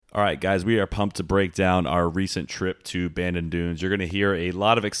All right, guys, we are pumped to break down our recent trip to Bandon Dunes. You're going to hear a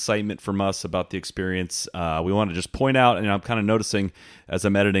lot of excitement from us about the experience. We want to just point out, and I'm kind of noticing as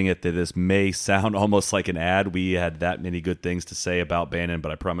I'm editing it that this may sound almost like an ad. We had that many good things to say about Bandon,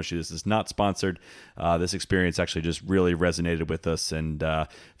 but I promise you this is not sponsored. This experience actually just really resonated with us and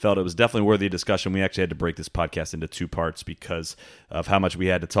felt it was definitely worthy of discussion. We actually had to break this podcast into two parts because of how much we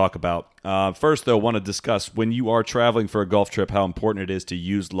had to talk about. First, though, I want to discuss when you are traveling for a golf trip, how important it is to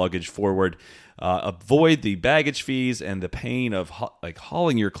use luggage forward. Avoid the baggage fees and the pain of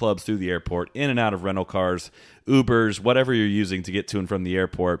hauling your clubs through the airport, in and out of rental cars, Ubers, whatever you're using to get to and from the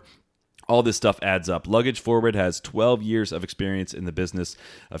airport. All this stuff adds up. Luggage Forward has 12 years of experience in the business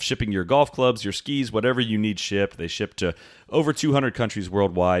of shipping your golf clubs, your skis, whatever you need shipped. They ship to over 200 countries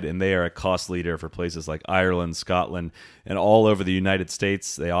worldwide, and they are a cost leader for places like Ireland, Scotland, and all over the United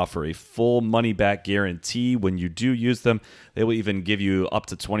States. They offer a full money-back guarantee when you do use them. They will even give you up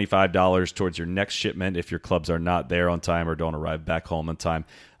to $25 towards your next shipment if your clubs are not there on time or don't arrive back home on time.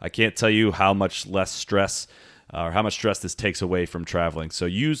 I can't tell you how much less stress or how much stress this takes away from traveling. So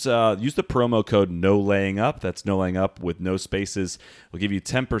use the promo code NOLAYINGUP. That's no laying up with no spaces. We'll give you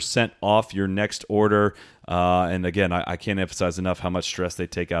 10% off your next order. And again, I can't emphasize enough how much stress they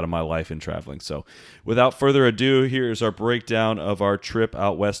take out of my life in traveling. So without further ado, here's our breakdown of our trip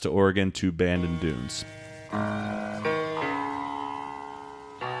out west to Oregon to Bandon Dunes.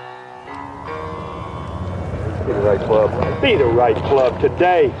 Be the right club. Be the right club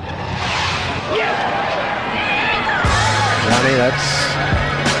today. Yes! Johnny, that's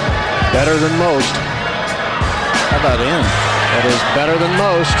better than most. How about in? That is better than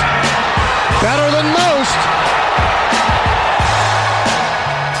most. Better than most!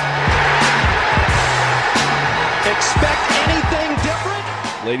 Expect anything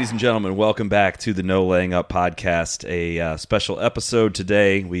different? Ladies and gentlemen, welcome back to the No Laying Up podcast, a special episode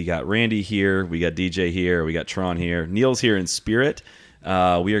today. We got Randy here, we got DJ here, we got Tron here. Neil's here in spirit. We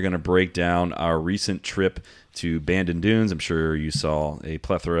are going to break down our recent trip to Bandon Dunes. I'm sure you saw a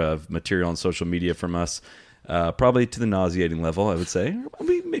plethora of material on social media from us, probably to the nauseating level, I would say.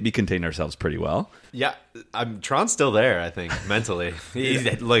 We maybe contained ourselves pretty well. Yeah, Tron's still there, I think, mentally. He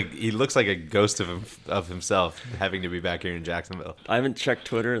looks like a ghost of himself having to be back here in Jacksonville. I haven't checked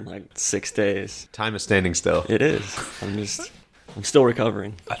Twitter in like 6 days. Time is standing still. It is. I'm still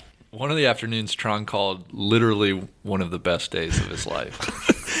recovering. One of the afternoons Tron called literally one of the best days of his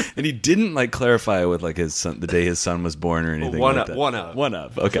life. And he didn't clarify with his son, the day his son was born or anything like that. One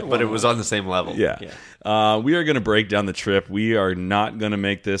of. Okay. But it was on the same level. Yeah. We are going to break down the trip. We are not going to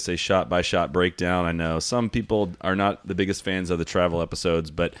make this a shot-by-shot breakdown. I know some people are not the biggest fans of the travel episodes,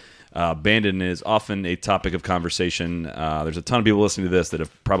 but Bandon is often a topic of conversation. There's a ton of people listening to this that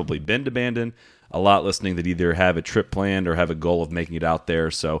have probably been to Bandon, a lot listening that either have a trip planned or have a goal of making it out there.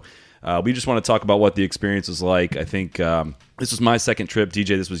 So we just want to talk about what the experience was like. I think this was my second trip.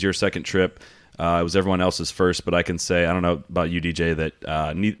 DJ, this was your second trip. It was everyone else's first, but I can say, I don't know about you, DJ,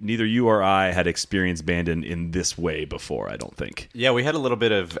 that neither you or I had experienced Bandon in this way before, I don't think. Yeah, we had a little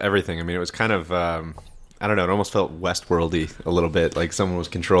bit of everything. I mean, it was kind of, I don't know, it almost felt Westworld-y a little bit, like someone was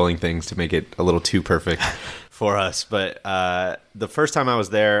controlling things to make it a little too perfect for us. But the first time I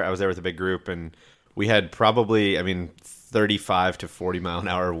was there with a big group, and we had probably, 35 to 40 mile an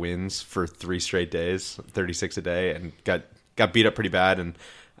hour winds for 3 straight days, 36 a day, and got beat up pretty bad. And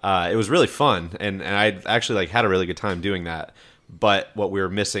it was really fun, and I actually had a really good time doing that. But what we were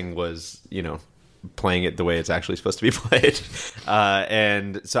missing was, playing it the way it's actually supposed to be played.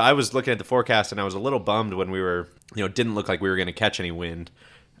 And so I was looking at the forecast, and I was a little bummed when we were, didn't look like we were going to catch any wind.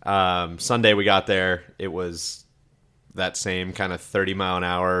 Sunday we got there, it was that same kind of 30 mile an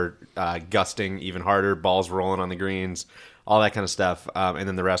hour, gusting even harder, balls rolling on the greens, all that kind of stuff. And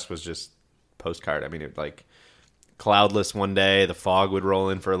then the rest was just postcard. Cloudless one day, the fog would roll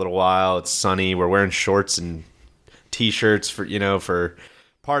in for a little while. It's sunny. We're wearing shorts and t-shirts for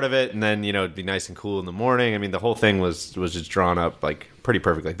part of it, and then it'd be nice and cool in the morning. The whole thing was just drawn up pretty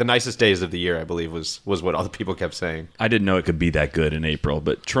perfectly. The nicest days of the year, I believe, was what all the people kept saying. I didn't know it could be that good in April.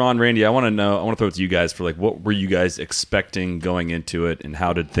 But Tron, Randy, I want to throw it to you guys for what were you guys expecting going into it, and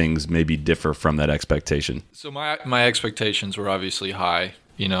how did things maybe differ from that expectation? So my expectations were obviously high.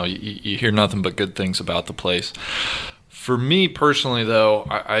 You hear nothing but good things about the place. For me personally, though,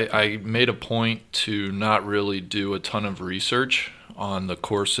 I made a point to not really do a ton of research on the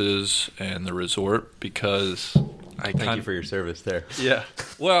courses and the resort because Thank you for your service there. Yeah.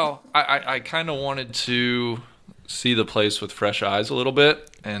 Well, I kind of wanted to see the place with fresh eyes a little bit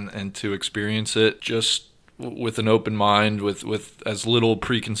and to experience it just with an open mind, with as little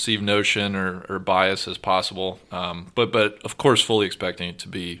preconceived notion or bias as possible. But of course, fully expecting it to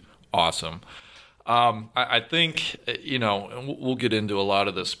be awesome. I think, and we'll get into a lot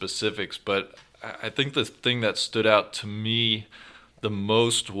of the specifics, but I think the thing that stood out to me the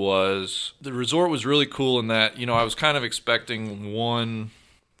most was the resort was really cool in that, I was kind of expecting one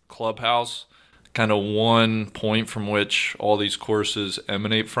clubhouse, kind of one point from which all these courses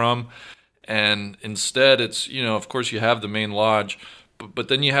emanate from. And instead it's, of course you have the main lodge, but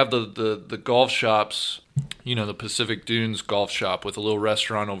then you have the golf shops, the Pacific Dunes golf shop with a little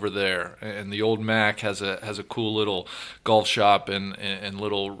restaurant over there. And the Old Mac has a cool little golf shop and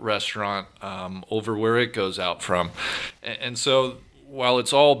little restaurant over where it goes out from. And so while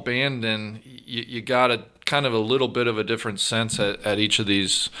it's all Bandon, you got a kind of a little bit of a different sense at each of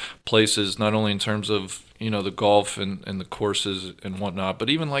these places, not only in terms of, the golf and the courses and whatnot, but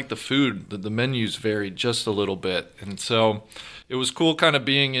even like the food, the menus varied just a little bit. And so it was cool kind of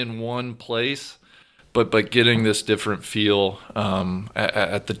being in one place, but getting this different feel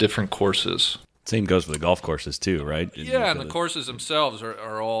at the different courses. Same goes for the golf courses too, right? Yeah, and the courses themselves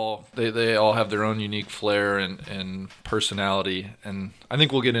are all they all have their own unique flair and personality, and I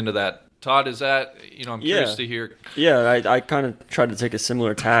think we'll get into that. Todd, is that, I'm curious to hear. Yeah, I kind of tried to take a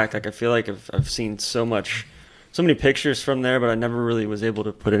similar tack. Like I feel like I've seen so many pictures from there, but I never really was able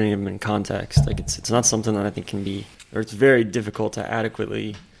to put any of them in context. Like it's not something that I think can be, or it's very difficult to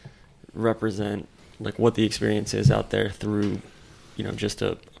adequately represent like what the experience is out there through, just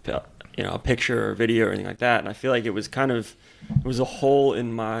a picture or video or anything like that. And I feel like it was a hole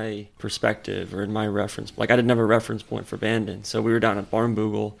in my perspective or in my reference. Like I didn't have a reference point for Bandon. So we were down at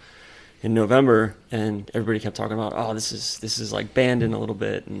Barnbougle in November and everybody kept talking about, oh, this is like Bandon a little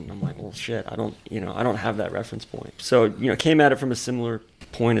bit. And I'm like, well, shit, I don't have that reference point. So, came at it from a similar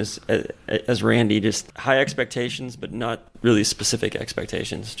point as Randy, just high expectations, but not really specific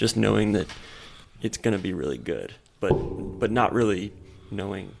expectations, just knowing that it's going to be really good, but not really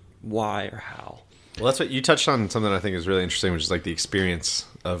knowing why or how. Well, that's what you touched on. Something I think is really interesting, which is like the experience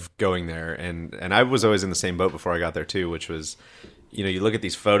of going there. And I was always in the same boat before I got there too, which was, you look at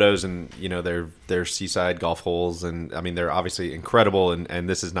these photos and, they're seaside golf holes. And I mean, they're obviously incredible. And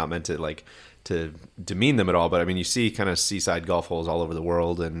this is not meant to demean them at all. But I mean, you see kind of seaside golf holes all over the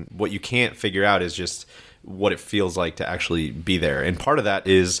world. And what you can't figure out is just what it feels like to actually be there. And part of that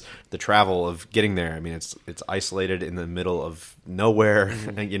is the travel of getting there. I mean, it's isolated in the middle of nowhere,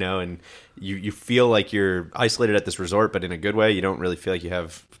 and you feel like you're isolated at this resort, but in a good way. You don't really feel like you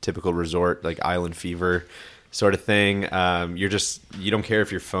have typical resort, like island fever sort of thing. You don't care if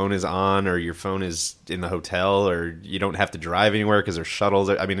your phone is on or your phone is in the hotel, or you don't have to drive anywhere because there's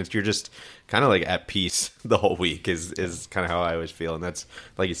shuttles. I mean, you're just kind of like at peace the whole week is kind of how I always feel. And that's,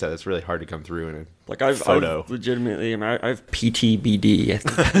 like you said, it's really hard to come through in a photo. I've legitimately, I have PTBD.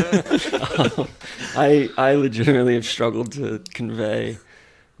 I legitimately have struggled to convey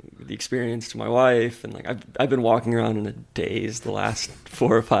the experience to my wife, and like I've been walking around in a daze the last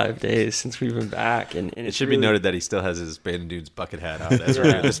 4 or 5 days since we've been back, and it should be noted that he still has his Bandon Dunes bucket hat out as we're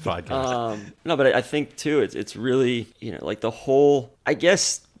doing this podcast. No, but I think too, it's really like the whole. I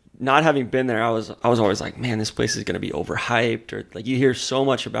guess not having been there, I was always like, man, this place is going to be overhyped, or like you hear so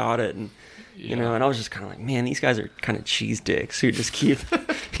much about it, and and I was just kind of like, man, these guys are kind of cheese dicks who just keep,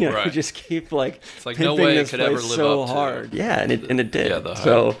 right. who just keep like, it's like no way it could ever live so up to hard. Yeah, and it did. Yeah,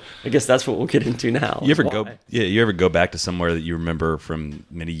 so I guess that's what we'll get into now. You ever go back to somewhere that you remember from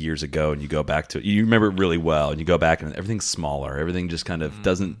many years ago, and you go back to it, you remember it really well, and you go back and everything's smaller, everything just kind of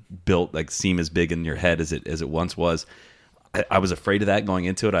doesn't seem as big in your head as it once was. I was afraid of that going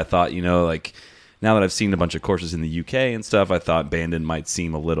into it. I thought, now that I've seen a bunch of courses in the UK and stuff, I thought Bandon might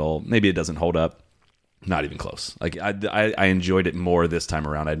seem a little, maybe it doesn't hold up. Not even close. Like I enjoyed it more this time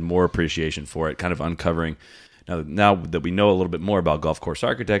around. I had more appreciation for it, kind of uncovering now that we know a little bit more about golf course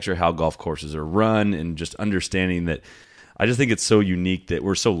architecture, how golf courses are run, and just understanding that. I just think it's so unique that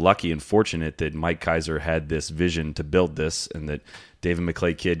we're so lucky and fortunate that Mike Kaiser had this vision to build this, and that David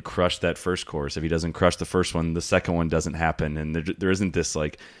McClay Kidd crushed that first course. If he doesn't crush the first one, the second one doesn't happen, and there isn't this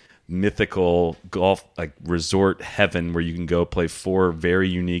like mythical golf like resort heaven where you can go play 4 very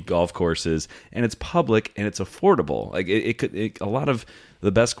unique golf courses, and it's public and it's affordable. Like a lot of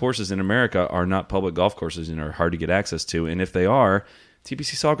the best courses in America are not public golf courses and are hard to get access to, and if they are,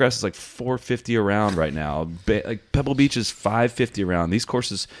 TPC Sawgrass is like $450 a round right now. Like Pebble Beach is $550 a round. These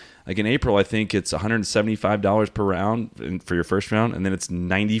courses, like in April, I think it's $175 per round for your first round, and then it's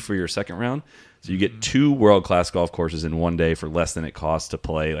 $90 for your second round. So you get 2 world-class golf courses in one day for less than it costs to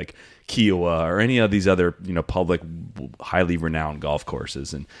play like Kiowa or any of these other public, highly renowned golf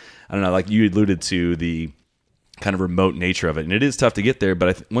courses. And I don't know, like you alluded to the kind of remote nature of it, and it is tough to get there.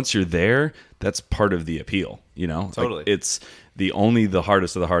 But once you're there, that's part of the appeal. Totally. Like, it's the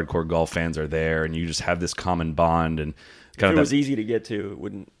hardest of the hardcore golf fans are there, and you just have this common bond and kind if of it was easy to get to, it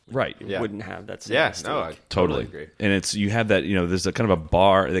wouldn't wouldn't have that same mistake. No, I totally agree. And it's you have that there's a kind of a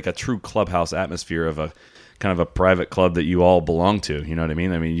bar, like a true clubhouse atmosphere of a kind of a private club that you all belong to. You know what I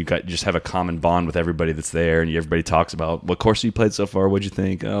mean? I mean, you just have a common bond with everybody that's there, and everybody talks about what course you played so far. What'd you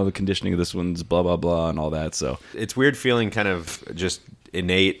think? Oh, the conditioning of this one's blah blah blah and all that. So it's weird feeling kind of just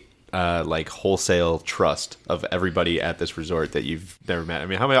innate like wholesale trust of everybody at this resort that you've never met. I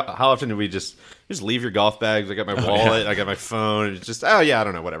mean, how often do we just leave your golf bags? I got my wallet, I got my phone. It's just, I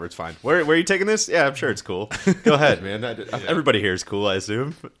don't know, whatever, it's fine. Where are you taking this? Yeah, I'm sure it's cool. Go ahead, man. Everybody here is cool, I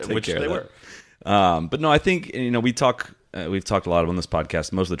assume. Which they were. But no, I think we've talked a lot on this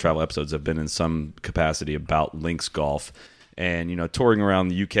podcast. Most of the travel episodes have been in some capacity about links golf, and touring around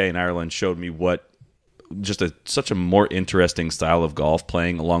the UK and Ireland showed me what such a more interesting style of golf,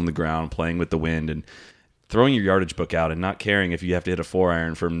 playing along the ground, playing with the wind, and throwing your yardage book out and not caring if you have to hit a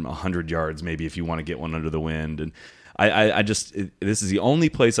 4-iron from 100 yards, maybe if you want to get one under the wind. And this is the only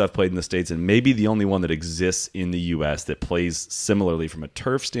place I've played in the States, and maybe the only one that exists in the U.S. that plays similarly from a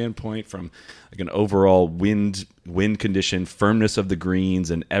turf standpoint, from like an overall wind condition, firmness of the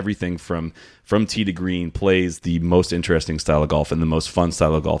greens, and everything from tee to green, plays the most interesting style of golf and the most fun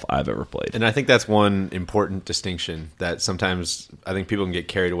style of golf I've ever played. And I think that's one important distinction that sometimes I think people can get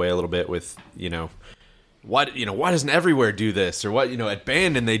carried away a little bit with, why doesn't everywhere do this, or what, at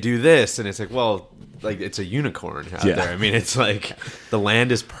Bandon they do this, and it's like, well, like, it's a unicorn out there. I mean, it's like the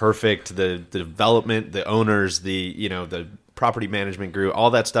land is perfect, the development, the owners, the property management group,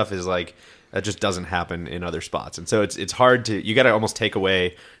 all that stuff is like, that just doesn't happen in other spots. And so it's hard you got to almost take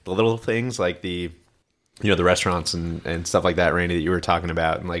away the little things like the restaurants and stuff like that, Randy, that you were talking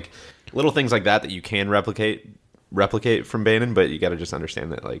about, and like little things like that you can replicate from Bandon, but you got to just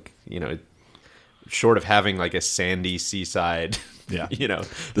understand that, like, short of having like a sandy seaside,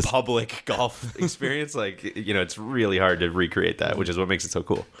 public golf experience, like, it's really hard to recreate that, which is what makes it so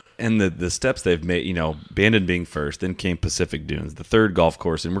cool. And the steps they've made, Bandon being first, then came Pacific Dunes. The third golf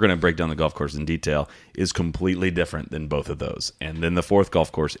course, and we're going to break down the golf course in detail, is completely different than both of those. And then the fourth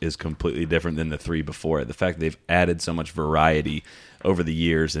golf course is completely different than the three before it. The fact that they've added so much variety over the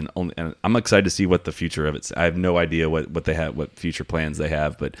years, and I'm excited to see what the future of it. I have no idea what they have, what future plans they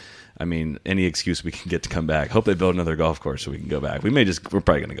have, but I mean, any excuse we can get to come back. Hope they build another golf course so we can go back. We're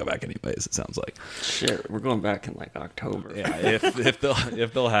probably going to go back anyways, it sounds like. Shit, we're going back in like October. Yeah, if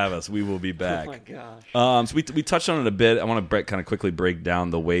they'll have us, we will be back. Oh my gosh. So we touched on it a bit. I want to kind of quickly break down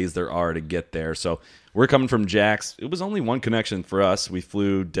the ways there are to get there. So we're coming from Jax. It was only one connection for us. We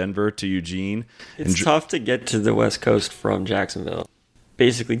flew Denver to Eugene. It's tough to get to the West Coast from Jacksonville.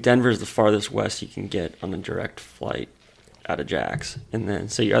 Basically, Denver's the farthest west you can get on a direct flight out of Jax. And then,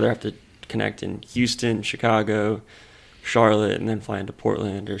 so you either have to connect in Houston, Chicago, Charlotte, and then fly into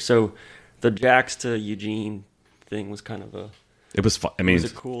Portland. Or so the Jax to Eugene thing was kind of a... It was fun. I mean,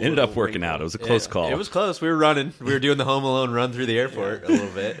 it cool ended up working out. It was a close call. It was close. We were running. We were doing the Home Alone run through the airport a little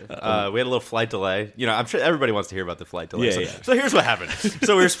bit. We had a little flight delay. I'm sure everybody wants to hear about the flight delay. So here's what happened.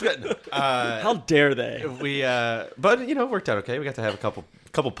 So we were splitting. How dare they? But it worked out okay. We got to have a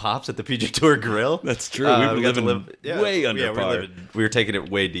couple pops at the PGA Tour Grill. That's true. We got to live way under par. We were taking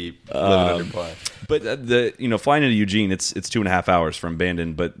it way deep, living under par. But flying into Eugene, it's 2.5 hours from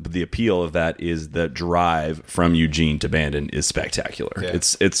Bandon. But the appeal of that is the drive from Eugene to Bandon is spectacular. Yeah.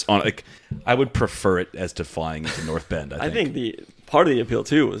 It's on, like, I would prefer it as to flying into North Bend. I think the part of the appeal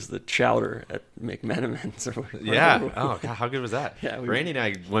too was the chowder at McMenamin's. Yeah. Oh God, how good was that? Yeah, Randy and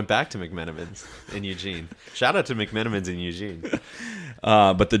I went back to McMenamin's in Eugene. Shout out to McMenamin's in Eugene.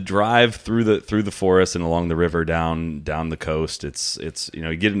 But the drive through the forest and along the river down the coast,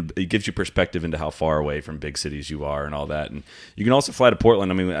 it gives you perspective into how far away from big cities you are and all that. And you can also fly to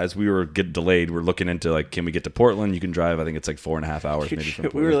Portland. I mean, as we were getting delayed, we're looking into, like, can we get to Portland? You can drive. I think it's like 4.5 hours maybe from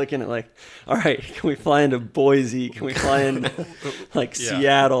Portland. We were looking at, like, all right, can we fly into Boise? Can we fly in like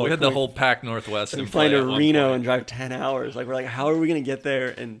Seattle? We had the whole Pac Northwest. Can we fly into Reno and drive 10 hours? Like, we're like, how are we going to get there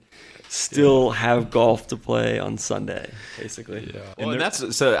and still have golf to play on Sunday, basically? Yeah. Well, and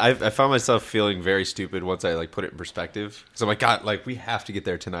that's so. I found myself feeling very stupid once I put it in perspective. So I'm like, God, we have to get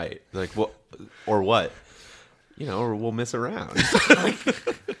there tonight. Like, what or what? Or we'll miss a round.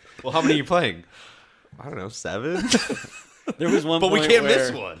 Well, how many are you playing? I don't know, 7. There was one, but we can't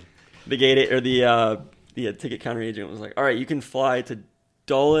miss one. The gate or the ticket counter agent was like, all right, you can fly to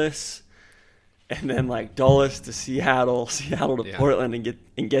Dulles, and then Dulles to Seattle to Portland,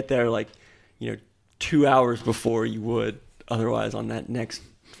 and get there 2 hours before you would otherwise on that next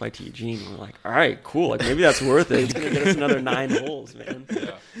flight to Eugene. And we're like, all right, cool. Like maybe that's worth it. It's gonna get us another 9 holes, man.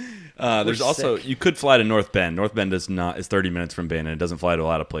 Yeah. There's also you could fly to North Bend. North Bend is 30 minutes from Bandon. It doesn't fly to a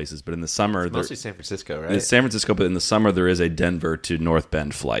lot of places, but in the summer, it's mostly San Francisco, right? It's San Francisco, but in the summer there is a Denver to North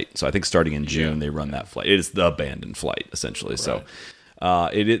Bend flight. So I think starting in June they run that flight. It is the Bandon flight essentially. Right. So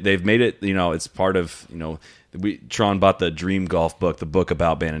they've made it. It's part of Tron bought the Dream Golf book, the book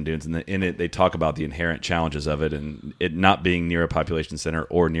about Bandon Dunes, and in it they talk about the inherent challenges of it, and it not being near a population center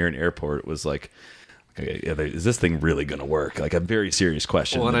or near an airport. It was like, okay, is this thing really going to work? Like a very serious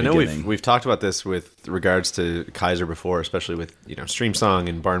question. Well, and I know we've talked about this with regards to Kaiser before, especially with Stream Song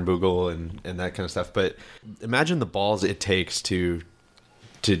and Barn Boogle and that kind of stuff. But imagine the balls it takes to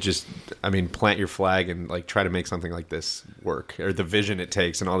just, plant your flag and like try to make something like this work, or the vision it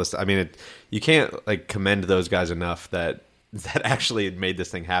takes and all this. You can't like commend those guys enough that actually made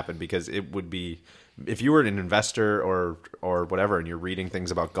this thing happen, because it would be, if you were an investor or whatever, and you're reading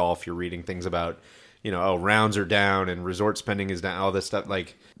things about golf, you're reading things about, rounds are down and resort spending is down, all this stuff,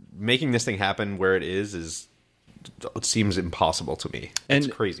 like making this thing happen where it is it seems impossible to me. It's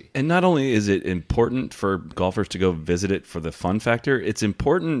crazy. And not only is it important for golfers to go visit it for the fun factor, it's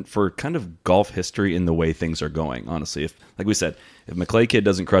important for kind of golf history in the way things are going, honestly. If, like we said, if McClay Kid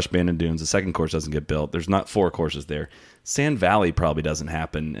doesn't crush Bandon Dunes, the second course doesn't get built, there's not 4 courses there. Sand Valley probably doesn't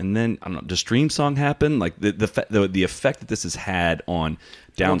happen. And then, I don't know, does Stream Song happen? Like the effect that this has had on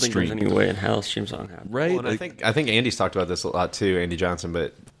downstream. I don't think there's any way in hell Stream Song happened. Right? Well, and I think Andy's talked about this a lot too, Andy Johnson,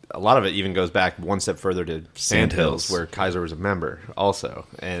 but a lot of it even goes back one step further to Sandhills, where Kaiser was a member also.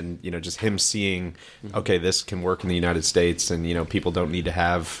 And, just him seeing, okay, this can work in the United States, and, people don't need to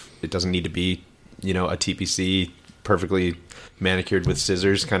have, it doesn't need to be, a TPC perfectly manicured with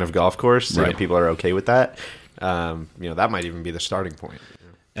scissors kind of golf course. Right. People are okay with that. That might even be the starting point.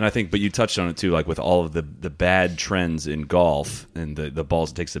 And I think, but you touched on it too, like with all of the bad trends in golf and the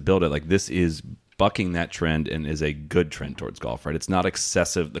balls it takes to build it, like this is bucking that trend and is a good trend towards golf, right? It's not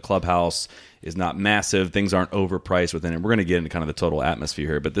excessive. The clubhouse is not massive. Things aren't overpriced within it. We're going to get into kind of the total atmosphere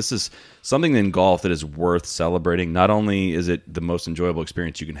here, but this is something in golf that is worth celebrating. Not only is it the most enjoyable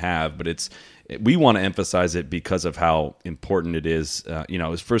experience you can have, but we want to emphasize it because of how important it is.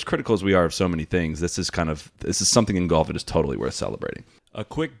 As critical as we are of so many things, this is something in golf that is totally worth celebrating. A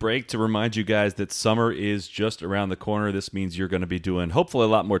quick break to remind you guys that summer is just around the corner. This means you're going to be doing hopefully a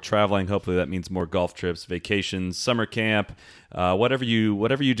lot more traveling. Hopefully that means more golf trips, vacations, summer camp, whatever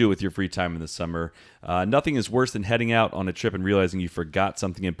you do with your free time in the summer. Nothing is worse than heading out on a trip and realizing you forgot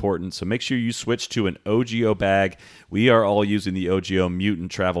something important. So make sure you switch to an OGO bag. We are all using the OGO Mutant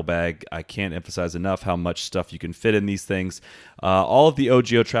travel bag. I can't emphasize enough how much stuff you can fit in these things. All of the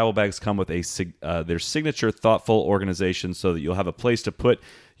OGO travel bags come with their signature thoughtful organization, so that you'll have a place to put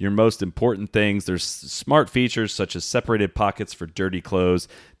your most important things. There's smart features such as separated pockets for dirty clothes,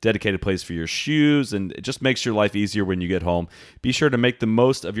 dedicated place for your shoes, and it just makes your life easier when you get home. Be sure to make the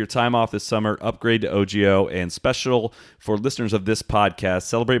most of your time off this summer. Upgrade to OGO, and special for listeners of this podcast,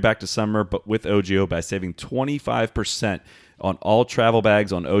 celebrate back to summer but with OGO by saving 25% on all travel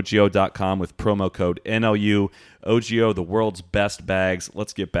bags on OGO.com with promo code NLU. OGO, the world's best bags.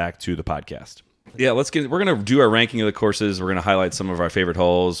 Let's get back to the podcast. Yeah, we're going to do our ranking of the courses. We're going to highlight some of our favorite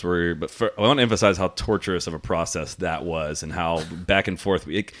holes. I want to emphasize how torturous of a process that was, and how back and forth.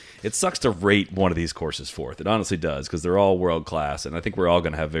 It sucks to rate one of these courses fourth. It honestly does, because they're all world class, and I think we're all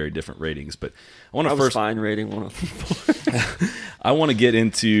going to have very different ratings. But I was fine rating one of them. I want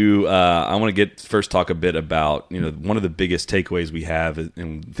to first talk a bit about one of the biggest takeaways we have,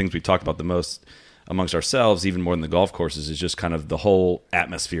 and things we talked about the most amongst ourselves, even more than the golf courses, is just kind of the whole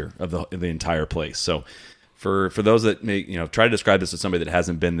atmosphere of the entire place. So for those that may try to describe this to somebody that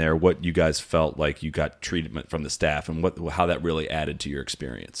hasn't been there, what you guys felt like you got treatment from the staff, and how that really added to your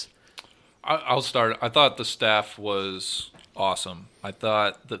experience. I'll start. I thought the staff was awesome. I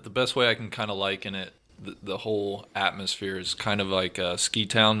thought that the best way I can kind of liken it, the whole atmosphere is kind of like a ski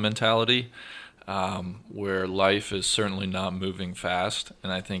town mentality. Where life is certainly not moving fast,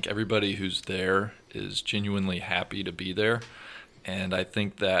 and I think everybody who's there is genuinely happy to be there, and I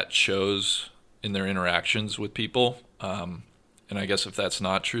think that shows in their interactions with people, and I guess if that's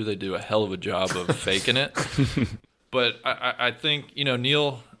not true, they do a hell of a job of faking it. But I think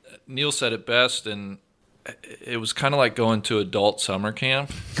Neil said it best, and it was kind of like going to adult summer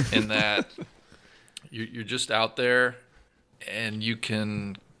camp, in that you're just out there and you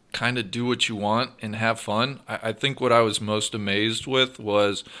can kind of do what you want and have fun. I think what I was most amazed with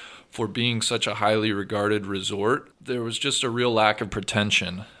was, for being such a highly regarded resort, there was just a real lack of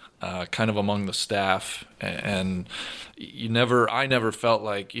pretension kind of among the staff, and I never felt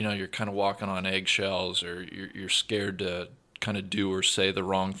like you're kind of walking on eggshells, or you're scared to kind of do or say the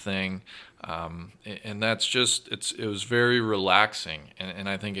wrong thing. And that's just, it was very relaxing. And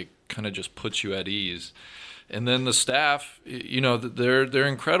I think it kind of just puts you at ease. And then the staff, they're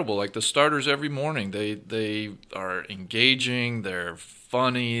incredible. Like the starters every morning, they are engaging, they're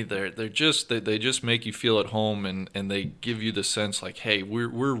funny, they just make you feel at home, and they give you the sense like, hey,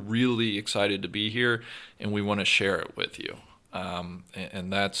 we're really excited to be here, and we want to share it with you.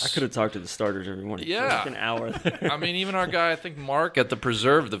 And that's. I could have talked to the starters every morning for like an hour there. I mean, even our guy, I think Mark at the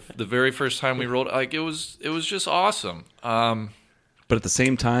Preserve, the very first time we rolled, like it was just awesome. But at the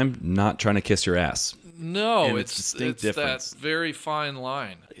same time, not trying to kiss your ass. No, And it's distinct difference. that very fine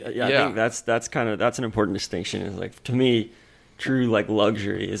line. Yeah, I think that's an important distinction. Is like, to me, true like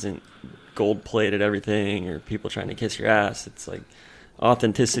luxury isn't gold plated everything or people trying to kiss your ass. It's like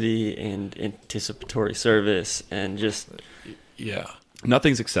authenticity and anticipatory service and just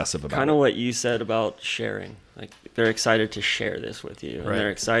Nothing's excessive about it. kind of what you said about sharing. Like they're excited to share this with you, and they're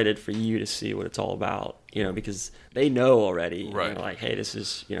excited for you to see what it's all about. Because they know already. Right. They're like, hey, this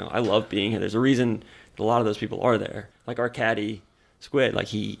is I love being here. There's a reason a lot of those people are there. Like our caddy Squid, like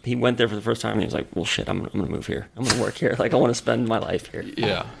he went there for the first time and he was like, well shit, I'm gonna move here, I'm gonna work here, like I want to spend my life here.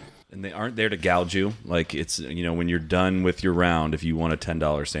 And they aren't there to gouge you. Like it's when you're done with your round, if you want a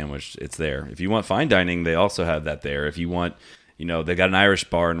 $10 sandwich, it's there. If you want fine dining, they also have that there. If you want they got an Irish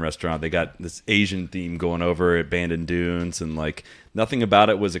bar and restaurant, they got this Asian theme going over at Bandon Dunes, and like nothing about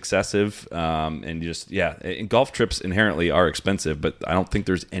it was excessive. And just and golf trips inherently are expensive, but I don't think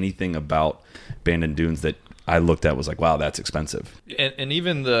there's anything about Bandon Dunes that I looked at was like, wow, that's expensive. And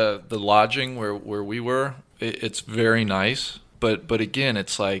even the lodging where we were, it's very nice. But again,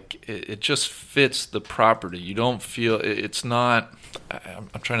 it's like it just fits the property. You don't feel it's not. I'm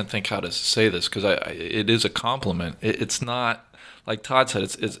trying to think how to say this because it is a compliment. It's not like Todd said.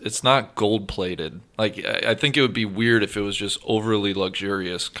 It's not gold plated. Like I think it would be weird if it was just overly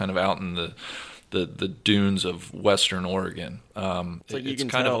luxurious, kind of out in the dunes of Western Oregon. It's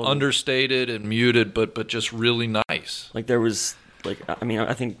kind of understated and muted, but just really nice. Like there was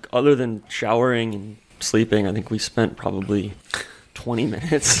I think other than showering and sleeping, I think we spent probably 20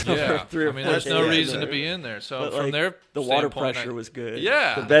 minutes. Yeah, there's no reason to be in there. So from there, the water pressure was good.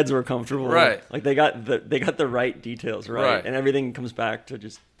 Yeah, the beds were comfortable. Right, like they got the right details right, and everything comes back to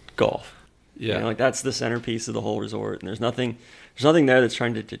just golf. Yeah, like that's the centerpiece of the whole resort, and there's nothing there that's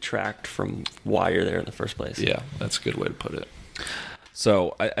trying to detract from why you're there in the first place. Yeah, that's a good way to put it.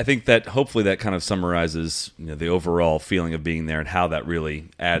 So I think that hopefully that kind of summarizes the overall feeling of being there and how that really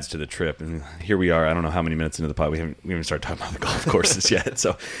adds to the trip. And here we are. I don't know how many minutes into the pod we haven't started talking about the golf courses yet.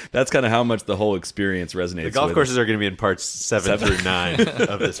 So that's kind of how much the whole experience resonates. The golf courses are going to be in parts 7 through 9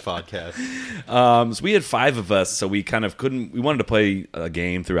 of this podcast. So we had 5 of us, so we kind of couldn't. We wanted to play a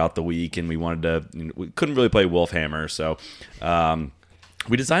game throughout the week, and we couldn't really play Wolfhammer. So.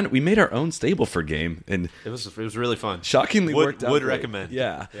 We made our own Stableford game, and it was really fun. Shockingly worked out. Would great. recommend.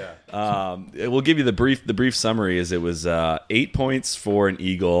 Yeah. We'll give you the brief summary. Is it was 8 points for an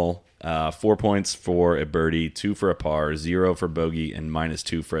eagle, 4 points for a birdie, 2 for a par, 0 for bogey, and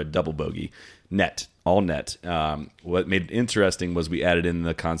 -2 for a double bogey. All net. What made it interesting was we added in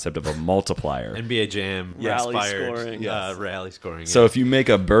the concept of a multiplier. NBA Jam, rally inspired, scoring. Rally scoring. So if you make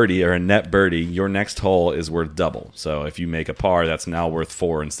a birdie or a net birdie, your next hole is worth double. So if you make a par, that's now worth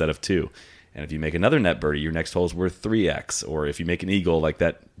 4 instead of 2. And if you make another net birdie, your next hole is worth 3x. Or if you make an eagle, like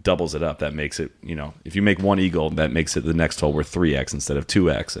that doubles it up. That makes it, if you make one eagle, that makes it the next hole worth 3x instead of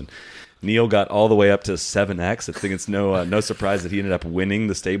 2x. And Neil got all the way up to 7x. I think it's no surprise that he ended up winning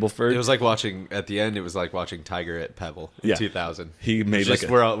the Stableford. It was like watching at the end. It was like watching Tiger at Pebble in 2000. He made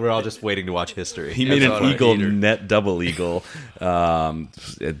we're all just waiting to watch history. He made an eagle net double eagle,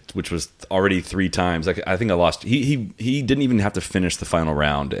 which was already 3 times. I think I lost. He didn't even have to finish the final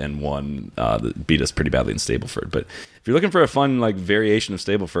round and won. Beat us pretty badly in Stableford. But if you're looking for a fun variation of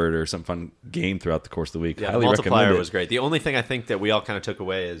Stableford or some fun game throughout the course of the week, highly recommend it. Multiplier was great. The only thing I think that we all kind of took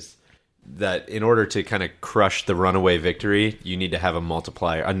away is that in order to kind of crush the runaway victory, you need to have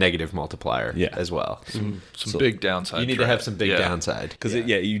a negative multiplier as well. Some big downside. You need to have some big downside. Because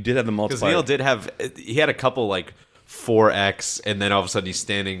you did have the multiplier. Because Neil he had a couple 4x, and then all of a sudden he's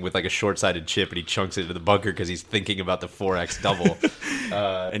standing with a short-sided chip and he chunks it into the bunker because he's thinking about the 4x double.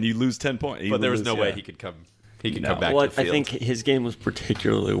 And you lose 10 points. But there was no way he could come. Come back to the field. I think his game was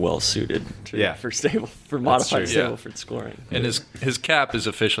particularly well suited for modified Stableford scoring. And his cap is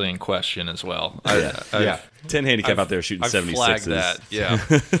officially in question as well. 10 handicap out there shooting 76s. Flagged that,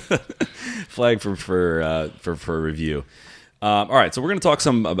 Flag for review. All right, so we're going to talk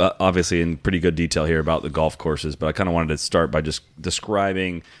some about, obviously in pretty good detail here, about the golf courses, but I kind of wanted to start by just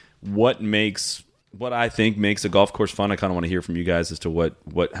describing what makes what I think makes a golf course fun. I kind of want to hear from you guys as to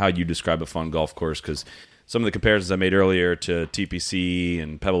how you describe a fun golf course, because some of the comparisons I made earlier to TPC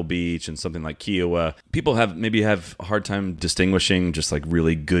and Pebble Beach and something like Kiowa, people have a hard time distinguishing just like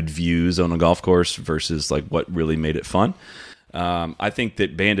really good views on a golf course versus like what really made it fun. I think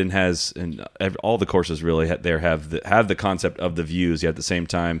that Bandon has, and all the courses really have the concept of the views. Yet at the same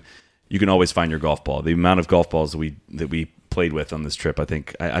time, you can always find your golf ball. The amount of golf balls that we played with on this trip, I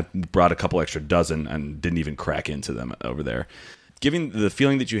think I brought a couple extra dozen and didn't even crack into them over there. Giving the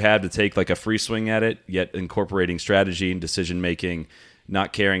feeling that you had to take like a free swing at it, yet incorporating strategy and decision making,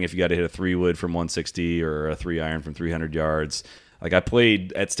 not caring if you got to hit a 3-wood from 160 or a 3-iron from 300 yards. Like I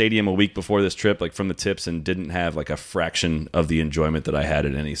played at Stadium a week before this trip, like from the tips, and didn't have like a fraction of the enjoyment that I had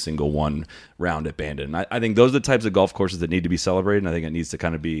at any single one round at Bandon. I think those are the types of golf courses that need to be celebrated, and I think it needs to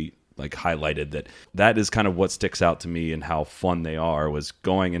kind of be like highlighted. That is kind of what sticks out to me and how fun they are, was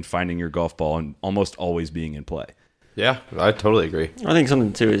going and finding your golf ball and almost always being in play. Yeah, I totally agree. I think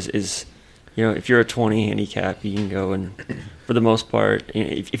something too is if you're a 20 handicap, you can go and for the most part,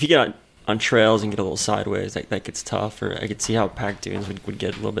 if you get on trails and get a little sideways, that gets tough. Or I could see how packed dunes would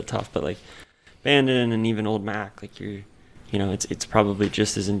get a little bit tough. But like Bandon and even Old Mac, like it's probably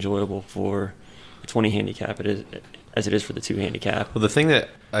just as enjoyable for a 20 handicap as it is for the 2 handicap. Well, the thing that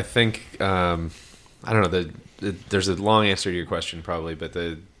I think I don't know, there's a long answer to your question probably, but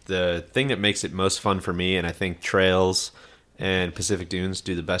the thing that makes it most fun for me, and I think trails and Pacific Dunes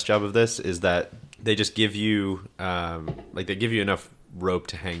do the best job of this, is that they just give you they give you enough rope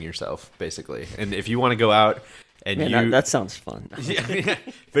to hang yourself, basically. And if you want to go out and that sounds fun. Yeah.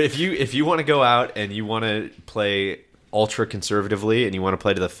 But if you want to go out and you want to play ultra conservatively and you want to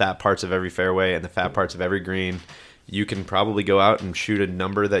play to the fat parts of every fairway and the fat parts of every green, you can probably go out and shoot a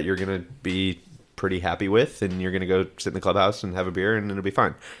number that you're going to be pretty happy with, and you're going to go sit in the clubhouse and have a beer and it'll be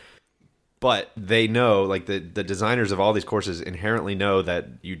fine. But they know, like the designers of all these courses inherently know that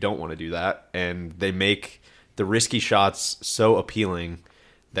you don't want to do that, and they make the risky shots so appealing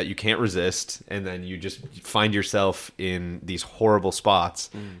that you can't resist, and then you just find yourself in these horrible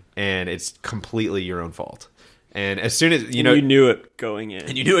spots, and it's completely your own fault. And as soon as you knew it going in,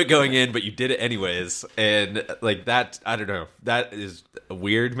 but you did it anyways, and like that, I don't know, that is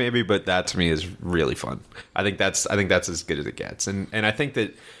weird maybe, but that to me is really fun. I think that's as good as it gets, and I think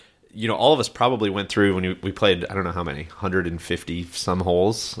that all of us probably went through when we played, I don't know how many, 150 some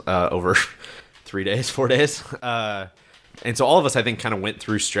holes over 4 days, and so all of us, I think, kind of went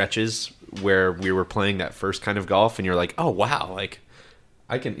through stretches where we were playing that first kind of golf, and you're like, oh wow, like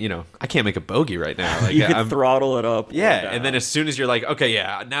I can't make a bogey right now. Like, you can throttle it up. Yeah, and then as soon as you're like, okay,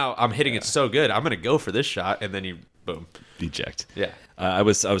 yeah, now I'm hitting it so good, I'm going to go for this shot, and then you, boom. Eject. Yeah. I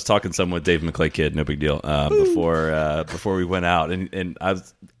was talking some with Dave McClay Kid, no big deal, before we went out, and and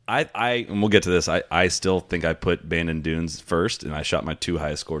we'll get to this. I still think I put Bandon Dunes first, and I shot my 2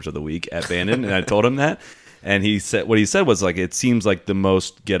 highest scores of the week at Bandon, and I told him that. And what he said was like, it seems like the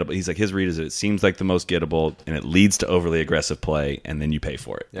most gettable. He's like, his read is it seems like the most gettable, and it leads to overly aggressive play, and then you pay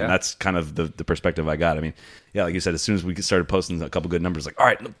for it. Yeah. And that's kind of the perspective I got. I mean, yeah, like you said, as soon as we started posting a couple good numbers, like, all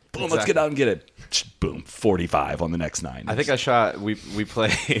right, boom, exactly. Let's get out and get it. Boom, 45 on the next 9. I think I shot. We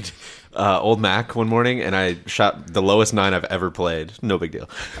played Old Mac one morning, and I shot the lowest 9 I've ever played. No big deal.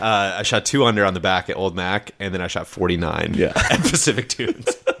 I shot 2 under on the back at Old Mac, and then I shot 49 at Pacific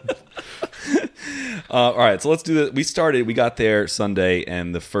Dunes. All right, so let's do this. We got there Sunday,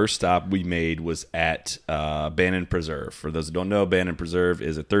 and the first stop we made was at Bandon Preserve. For those who don't know, Bandon Preserve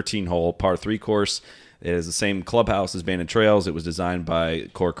is a 13-hole par 3 course. It is the same clubhouse as Bandon Trails. It was designed by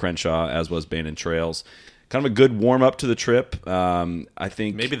Core Crenshaw, as was Bandon Trails. Kind of a good warm-up to the trip. I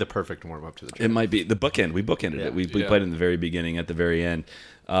think maybe the perfect warm-up to the trip. It might be the bookend. We bookended it. We played in the very beginning, at the very end.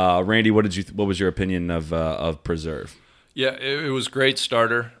 Randy, what was your opinion of Preserve? Yeah, it was a great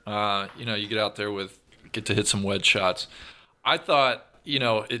starter. You get out there get to hit some wedge shots. I thought,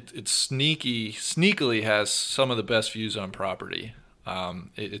 it sneakily has some of the best views on property.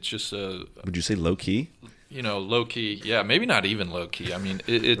 It's just would you say low key? Low key. Yeah, maybe not even low key. I mean,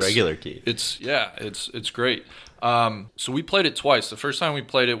 it's regular key. It's great. So we played it twice. The first time we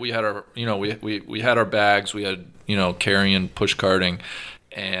played it, we had our, we had our bags. We had, carrying, push carting,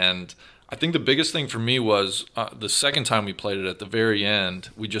 and I think the biggest thing for me was the second time we played it, at the very end,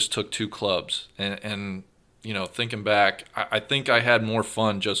 we just took 2 clubs. And thinking back, I think I had more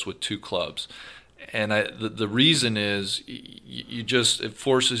fun just with 2 clubs. And the reason is it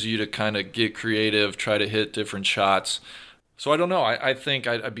forces you to kind of get creative, try to hit different shots. So I don't know. I think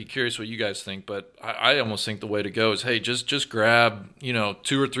I'd be curious what you guys think, but I almost think the way to go is, hey, just grab,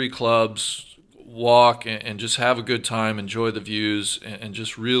 2 or 3 clubs, walk and just have a good time, enjoy the views, and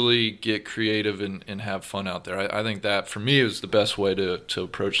just really get creative and have fun out there. I think that, for me, is the best way to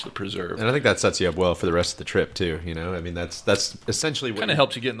approach the preserve. And I think that sets you up well for the rest of the trip too. I mean, that's essentially what kind of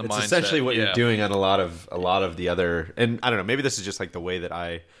helps you get in the mindset. Essentially what you're doing on a lot of the other. And I don't know, maybe this is just like the way that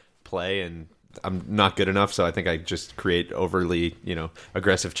I play, and I'm not good enough, so I think I just create overly,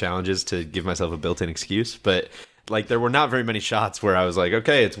 aggressive challenges to give myself a built-in excuse. But like, there were not very many shots where I was like,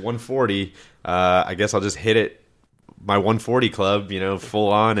 okay, it's 140. I guess I'll just hit it, my 140 club,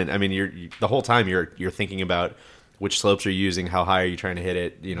 full on. And I mean, the whole time you're thinking about which slopes are you using, how high are you trying to hit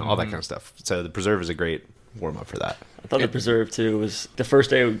it, all that kind of stuff. So the preserve is a great warm up for that. I thought the preserve too was the first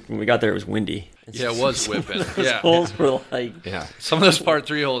day when we got there. It was windy. Yeah, it was whipping. Those holes were like, some of those par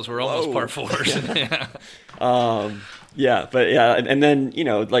 3 holes were almost par 4s. And then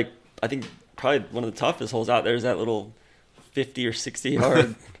like, I think probably one of the toughest holes out there is that little 50 or 60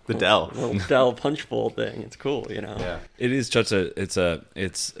 yard the Dell little Dell punch bowl thing. It's cool, Yeah, it is such it's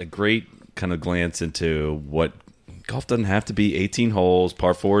a great kind of glance into what golf doesn't have to be 18 holes,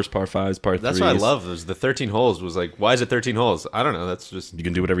 par 4s, par 5s, par 3s. That's what I love. Was the 13 holes was like, why is it 13 holes? I don't know. That's just, you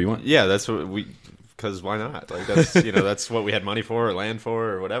can do whatever you want. Yeah, that's what because why not? Like, that's that's what we had money for, or land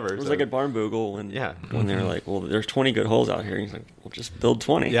for, or whatever. It was like at Barnboogle when they were like, well, there's 20 good holes out here. And he's like, well, just build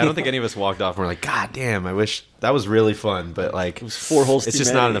 20. Yeah, I don't think any of us walked off and were like, God damn, I wish that was really fun, but like, it was 4 holes. It's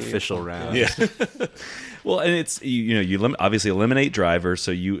just not an official round. Yeah. Well, and it's you obviously eliminate drivers,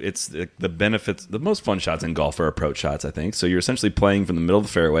 so it's the benefits. The most fun shots in golf are approach shots, I think. So you're essentially playing from the middle of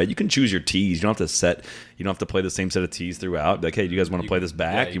the fairway. You can choose your tees. You don't have to play the same set of tees throughout. Like, hey, do you guys want to play this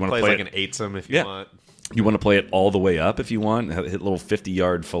back? Yeah, you want to play play like an 8-some if you want. You want to play it all the way up if you want. Hit little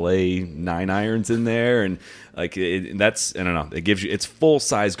 50-yard fillet 9-irons in there, and like that's, I don't know. It gives you, it's full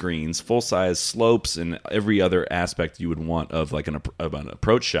size greens, full size slopes, and every other aspect you would want of like an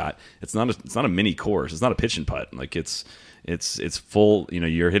approach shot. It's not a mini course. It's not a pitch and putt. Like it's full.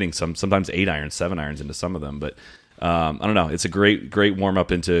 You're hitting sometimes 8-irons, 7-irons into some of them, but. I don't know. It's a great warm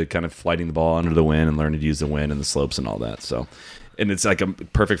up into kind of flighting the ball under the wind and learning to use the wind and the slopes and all that. So, and it's like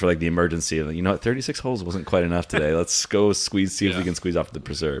perfect for like the emergency of 36 holes wasn't quite enough today. Let's go see if we can squeeze off the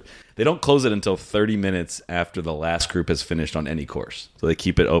preserve. They don't close it until 30 minutes after the last group has finished on any course. So they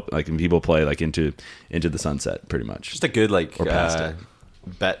keep it open, like, and people play like into the sunset pretty much. Just a good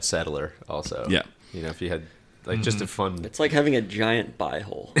bet settler also. Yeah. If you had like just a fun. It's like having a giant buy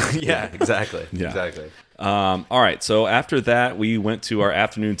hole. Yeah, exactly. Yeah. Exactly. All right, so after that, we went to our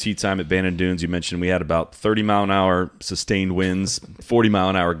afternoon tee time at Bandon Dunes. You mentioned we had about 30-mile-an-hour sustained winds,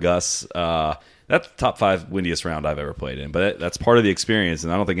 40-mile-an-hour gusts. That's the top 5 windiest round I've ever played in, but that's part of the experience,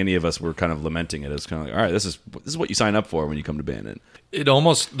 and I don't think any of us were kind of lamenting it. It's kind of like, all right, this is what you sign up for when you come to Bandon.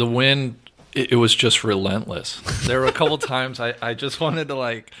 The wind, it was just relentless. There were a couple times I just wanted to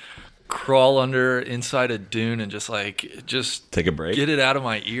like crawl inside a dune and just take a break, get it out of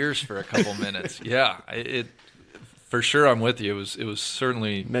my ears for a couple minutes. Yeah, it for sure. I'm with you. It was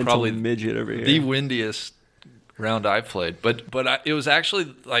certainly probably midget over here. The windiest round I played, but it was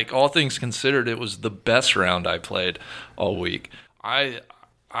actually, like, all things considered, it was the best round I played all week. I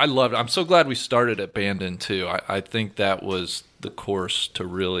loved it. I'm so glad we started at Bandon too. I think that was the course to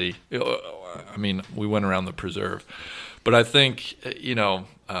really. I mean, we went around the preserve, but I think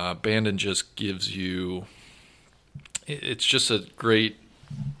Bandon just gives you. It's just a great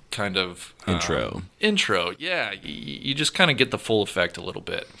kind of intro. Yeah, you just kind of get the full effect a little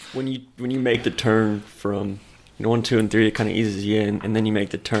bit when you make the turn from 1, 2, and 3. It kind of eases you in, and then you make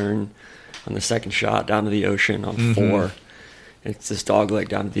the turn on the second shot down to the ocean on 4. It's this dog leg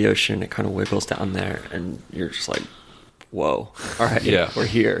down to the ocean. It kind of wiggles down there, and you're just like, whoa. All right, we're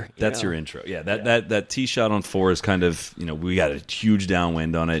here. That's your intro. Yeah, that tee shot on 4 is kind of, we got a huge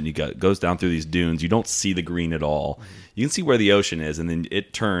downwind on it, and it goes down through these dunes. You don't see the green at all. You can see where the ocean is, and then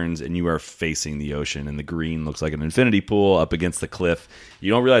it turns, and you are facing the ocean, and the green looks like an infinity pool up against the cliff. You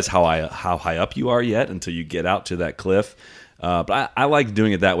don't realize how high up you are yet until you get out to that cliff. But I like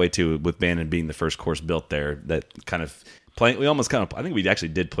doing it that way too, with Bandon being the first course built there. That kind of playing, we almost kind of, I think we actually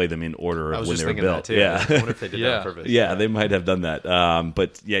did play them in order of when they were built. That too. Yeah, I wonder if they did that on purpose. Yeah, they might have done that.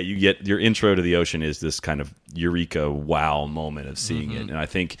 But yeah, you get your intro to the ocean is this kind of eureka wow moment of seeing it, and I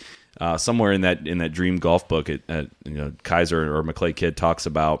think. Somewhere in that Dream Golf book, Kaiser or Maclay Kidd talks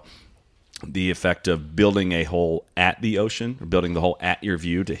about the effect of building a hole at the ocean, or building the hole at your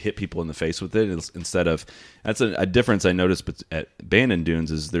view to hit people in the face with it, instead of. That's a difference I noticed at Bandon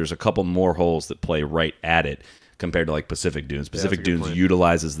Dunes is there's a couple more holes that play right at it, compared to like Pacific Dunes. that's Pacific a good Dunes point.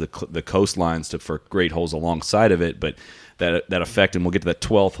 utilizes the coastlines for great holes alongside of it, but that effect, and we'll get to that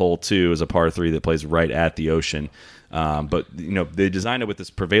 12th hole too, is a par 3 that plays right at the ocean. But they designed it with this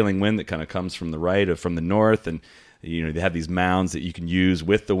prevailing wind that kind of comes from the right or from the north, and they have these mounds that you can use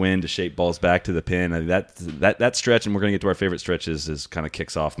with the wind to shape balls back to the pin. And that stretch, and we're going to get to our favorite stretches, is kind of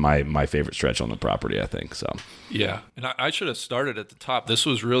kicks off my favorite stretch on the property, I think. So Yeah, and I should have started at the top. This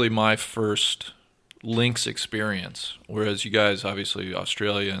was really my first links experience, whereas you guys, obviously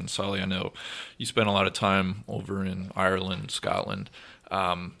Australia and Solly, I know you spent a lot of time over in Ireland, Scotland.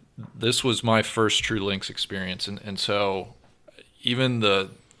 This was my first true links experience, and so even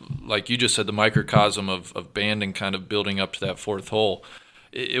like you just said, the microcosm of Bandon kind of building up to that 4th hole,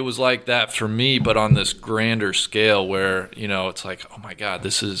 it was like that for me, but on this grander scale where, it's like, oh my God,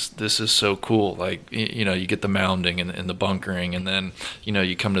 this is so cool. Like, you get the mounding and the bunkering, and then,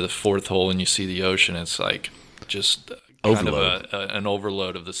 you come to the 4th hole and you see the ocean. It's like just kind Overload. of an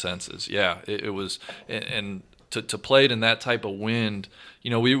overload of the senses. Yeah, it was, and to play it in that type of wind,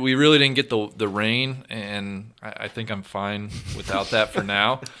 we really didn't get the rain, and I think I'm fine without that for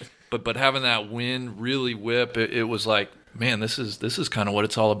now. But having that wind really whip, it was like, man, this is kind of what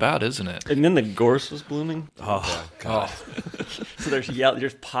it's all about, isn't it? And then the gorse was blooming. oh god, So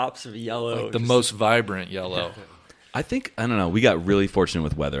there's pops of yellow. Like the most vibrant yellow. I don't know. We got really fortunate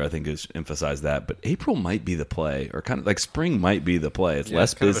with weather. I think it's emphasized that, but April might be the play, or kind of like spring might be the play. It's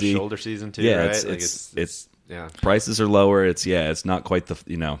less it's kind busy. of a shoulder season too, Yeah, right? it's yeah. prices are lower. It's not quite the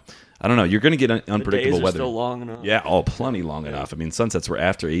I don't know. You're going to get unpredictable the days are weather. still long enough. Yeah, plenty long enough. I mean, sunsets were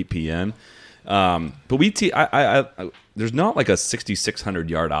after 8 p.m. But there's not like a 6,600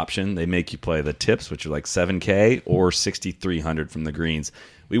 yard option. They make you play the tips, which are like 7K or 6,300 from the greens.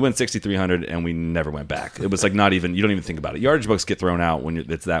 We went 6,300 and we never went back. It was like not even, you don't even think about it. Yardage books get thrown out when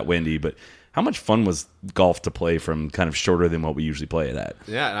it's that windy, but how much fun was golf to play from kind of shorter than what we usually play it at?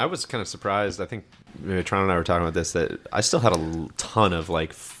 Yeah, and I was kind of surprised. I think maybe Tron and I were talking about this, that I still had a ton of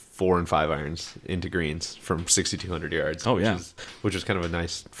like 4 and 5 irons into greens from 6,200 yards. Oh, yeah. Which was kind of a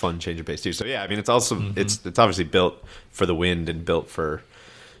nice, fun change of pace too. So yeah, I mean, it's also it's obviously built for the wind and built for,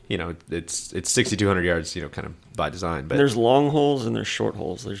 it's 6,200 yards, kind of by design. But There's long holes and there's short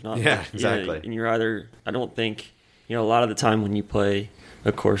holes. There's not. Yeah, exactly. And you're either. I don't think. A lot of the time when you play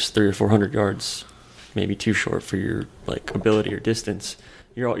a course 300 or 400 yards, maybe too short for your like ability or distance,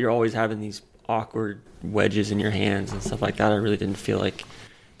 you're always having these awkward wedges in your hands and stuff like that. I really didn't feel like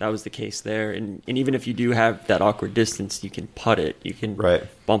that was the case there. And even if you do have that awkward distance, you can putt it. You can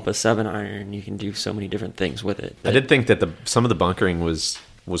bump a 7-iron. You can do so many different things with it. I did think that some of the bunkering was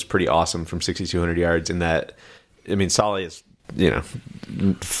pretty awesome from 6,200 yards. In that, I mean, Solly is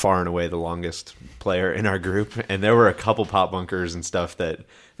far and away the longest player in our group, and there were a couple pop bunkers and stuff that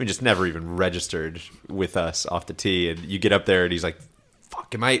just never even registered with us off the tee. And you get up there, and he's like,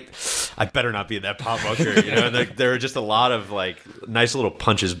 "Fuck, I better not be in that pop bunker," And there were just a lot of like nice little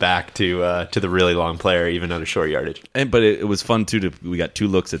punches back to the really long player, even at a short yardage. But it was fun too. We got 2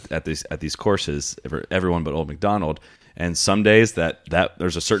 looks at these courses, everyone but Old McDonald. And some days that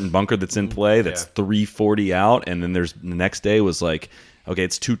there's a certain bunker that's in play that's 340 out, and then there's the next day was like, okay,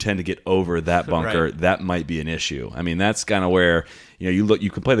 it's 210 to get over that bunker. Right. That might be an issue. I mean, that's kind of where you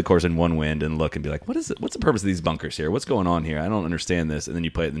can play the course in one wind and look and be like, what is it? What's the purpose of these bunkers here? What's going on here? I don't understand this. And then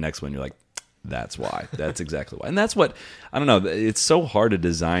you play it in the next one, you're like, that's why. That's exactly why. And that's what, I don't know, it's so hard to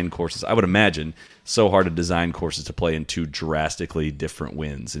design courses. I would imagine so hard to design courses to play in 2 drastically different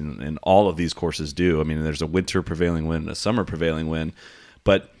winds. And all of these courses do. I mean, there's a winter prevailing wind and a summer prevailing wind.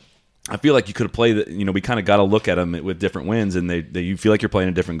 But I feel like you could have played, we kind of got to look at them with different winds, and you feel like you're playing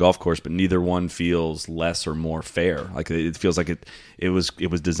a different golf course, but neither one feels less or more fair. Like it feels like it was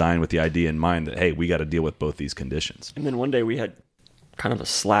designed with the idea in mind that, hey, we got to deal with both these conditions. And then one day we had kind of a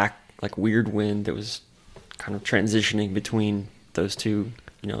slack, like weird wind that was kind of transitioning between those two,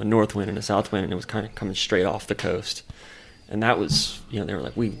 a north wind and a south wind, and it was kind of coming straight off the coast. And that was, they were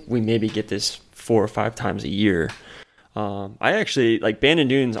like, we maybe get this 4 or 5 times a year. I actually, like Bandon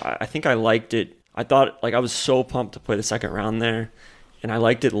Dunes, I think I liked it. I thought, like, I was so pumped to play the second round there, and I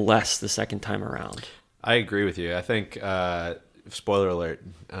liked it less the second time around. I agree with you. I think, spoiler alert,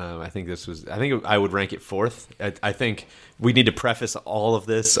 I think I would rank it 4th. I think we need to preface all of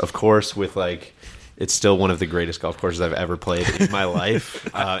this, of course, with, like, it's still one of the greatest golf courses I've ever played in my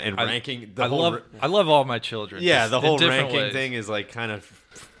life. Ranking, I love all my children. Yeah, the whole ranking ways. thing is, like, kind of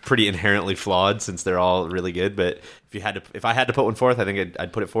pretty inherently flawed since they're all really good. But if I had to put one 4th, I think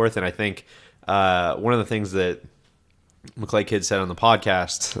I'd put it 4th. And I think one of the things that McClay Kid said on the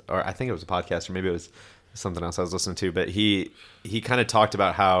podcast, or I think it was a podcast, or maybe it was something else I was listening to, but he kind of talked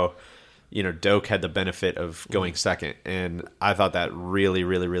about how Doak had the benefit of going second, and I thought that really,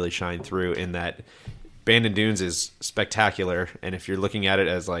 really, really shined through in that Bandon Dunes is spectacular, and if you're looking at it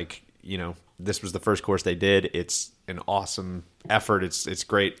as like, this was the first course they did, it's an awesome effort. It's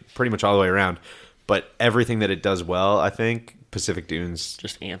great pretty much all the way around, but everything that it does well, I think Pacific Dunes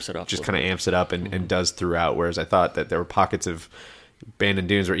just amps it up. Just kind of amps it up and does throughout, whereas I thought that there were pockets of Bandon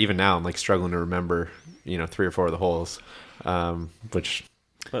Dunes where even now I'm like struggling to remember, 3 or 4 of the holes, which...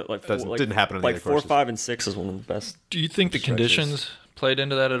 But didn't happen on the other 4, courses. 5, and 6 is one of the best. Do you think the stretches. conditions played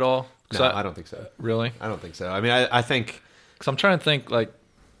into that at all? No, I don't think so. Really? I don't think so. I mean, I think... Because I'm trying to think, like,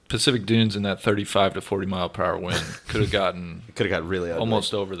 Pacific Dunes in that 35 to 40 mile per hour wind could have gotten it could have got really ugly.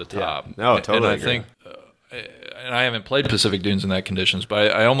 almost over the top. Yeah. No, totally. And I agree. think, and I haven't played Pacific Dunes in that conditions,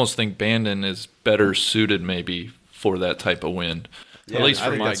 but I almost think Bandon is better suited maybe for that type of wind. Yeah, at least I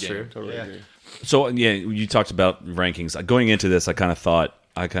for think my that's game. true. Totally Yeah. agree. So yeah, you talked about rankings. Going into this, I kind of thought,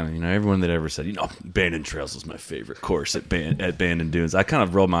 everyone that ever said, Bandon Trails is my favorite course at Bandon Dunes. I kind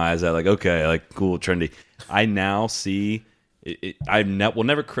of rolled my eyes at like, okay, like cool, trendy. I now see it. Will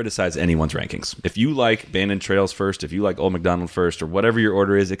never criticize anyone's rankings. If you like Bandon Trails first, if you like Old McDonald first, or whatever your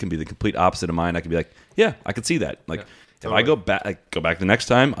order is, it can be the complete opposite of mine. I could be like, yeah, I could see that. Like, if I go back the next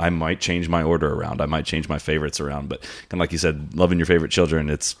time, I might change my order around. I might change my favorites around. But kind of like you said, loving your favorite children,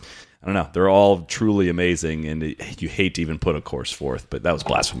 I don't know. They're all truly amazing, and you hate to even put a course fourth, but that was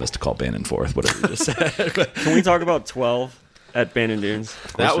blasphemous to call Bandon fourth, whatever you just said. Can we talk about 12 at Bandon Dunes?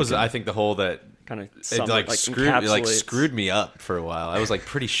 That was, I think, the hole that kind of screwed me up for a while. I was like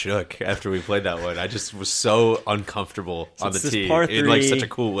pretty shook after we played that one. I just was so uncomfortable on the it's this tee par in like three, such a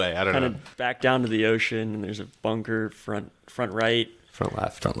cool way. I don't kind know. of back down to the ocean, and there's a bunker front right Front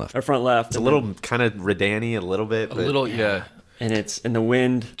left. or front left. It's a little kind of Redani a little bit. A little, yeah. And it's in the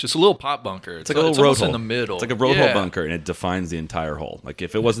wind. Just a little pop bunker. It's like a little road almost hole in the middle. It's like a road hole bunker, and it defines the entire hole. Like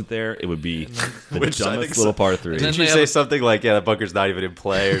if it wasn't there, it would be the Which I dumbest think little so. par three. And then Did you they say have- something like, the bunker's not even in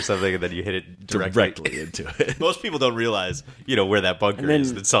play or something, and then you hit it directly into it. Most people don't realize, where that bunker And then,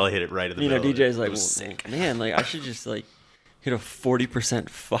 is. That's all I hit it right in the middle. DJ's like, It was sick. man, like I should just like hit a 40%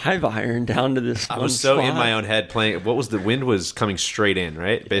 5-iron down to this. I one was so in spot. my own head playing. What was the wind was coming straight in,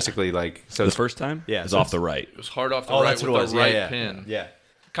 right? Basically, like so. The first time, Yeah, it was so off the right. It was hard off the Oh, right that's with what it the was. right Yeah. pin. Yeah.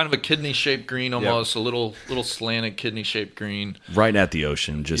 Kind of a kidney-shaped green almost, a little slanted kidney-shaped green. Right at the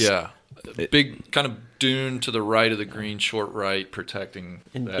ocean, just Yeah. Big kind of dune to the right of the green, short right, protecting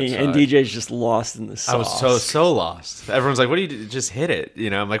And that side. DJ's just lost in the sauce. I was so lost. Everyone's like, "What do you do? Just hit it?"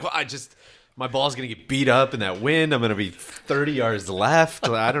 I'm like, "Well, my ball's gonna get beat up in that wind. I'm gonna be 30 yards left.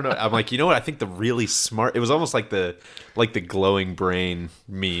 I don't know." I'm like, you know what? I think the really smart. It was almost like the glowing brain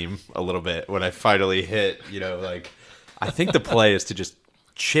meme a little bit when I finally hit. I think the play is to just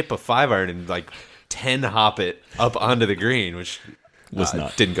chip a 5-iron and like 10 hop it up onto the green, which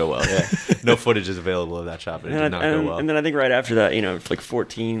didn't go well. Yeah. No footage is available of that shot, but it did not go well. And then I think right after that, like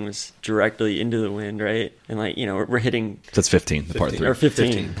 14 was directly into the wind, right? And like, we're hitting that's 15, the par 3. or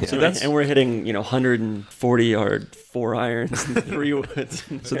 15. Yeah. So and we're hitting, 140 yard 4 irons and 3 woods.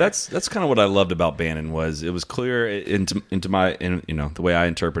 So that's kind of what I loved about Bandon was it was clear into my the way I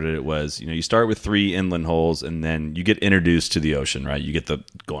interpreted it was you start with 3 inland holes and then you get introduced to the ocean, right? You get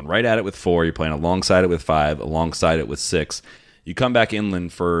going right at it with 4, you're playing alongside it with 5, alongside it with 6. You come back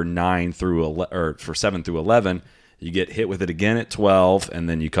inland for 7 through 11. You get hit with it again at 12, and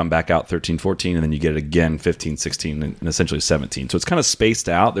then you come back out 13, 14, and then you get it again 15, 16, and essentially 17. So it's kind of spaced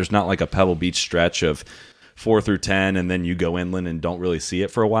out. There's not like a Pebble Beach stretch of 4 through 10, and then you go inland and don't really see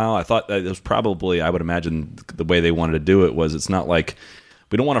it for a while. I thought that it was probably, I would imagine, the way they wanted to do it was it's not like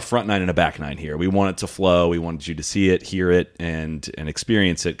we don't want a front 9 and a back 9 here. We want it to flow. We wanted you to see it, hear it, and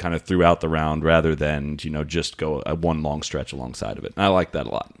experience it kind of throughout the round rather than just go a one long stretch alongside of it. And I like that a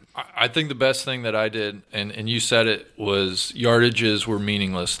lot. I think the best thing that I did, and you said it, was yardages were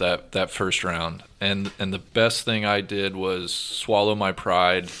meaningless that first round. And the best thing I did was swallow my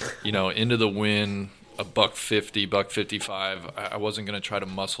pride, into the wind, a $150, $155. I wasn't going to try to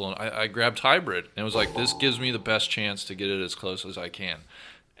muscle. And I grabbed hybrid and was like, this gives me the best chance to get it as close as I can.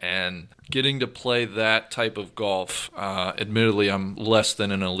 And getting to play that type of golf, admittedly, I'm less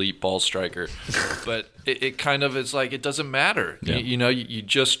than an elite ball striker, but it kind of is like it doesn't matter. Yeah. You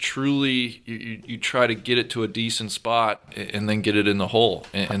just truly you try to get it to a decent spot and then get it in the hole,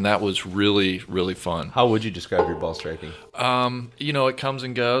 and that was really, really fun. How would you describe your ball striking? It comes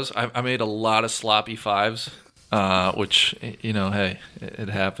and goes. I made a lot of sloppy 5s, which hey, it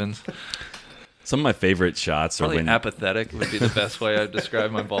happens. Some of my favorite shots are Probably when apathetic would be the best way I'd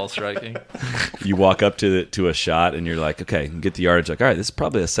describe my ball striking. you walk up to a shot and you're like, okay, get the yardage. Like, all right, this is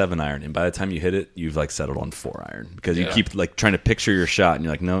probably a 7-iron, and by the time you hit it, you've like settled on 4-iron because you keep like trying to picture your shot, and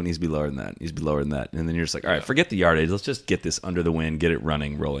you're like, no, it needs to be lower than that. It needs to be lower than that, and then you're just like, all right, forget the yardage. Let's just get this under the wind, get it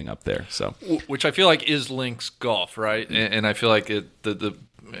running, rolling up there. So, which I feel like is links golf, right? And I feel like the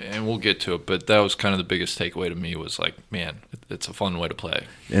and we'll get to it, but that was kind of the biggest takeaway to me was like, man, it's a fun way to play.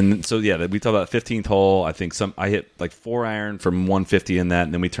 And so, yeah, we talked about 15th hole. I think I hit like 4-iron from 150 in that,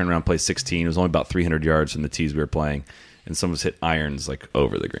 and then we turned around and played 16. It was only about 300 yards from the tees we were playing, and some of us hit irons like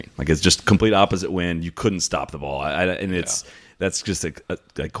over the green. Like it's just complete opposite wind. You couldn't stop the ball. That's just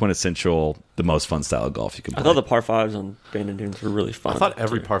a quintessential, the most fun style of golf you can play. I thought the par fives on Bandon Dunes were really fun. I thought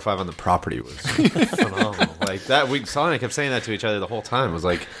every par 5 on the property was phenomenal. Like that, Saul and I kept saying that to each other the whole time. It was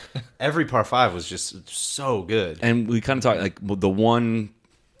like every par 5 was just so good. And we kind of talked like the one.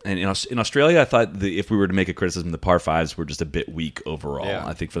 And in Australia, I thought if we were to make a criticism, the par 5s were just a bit weak overall. Yeah.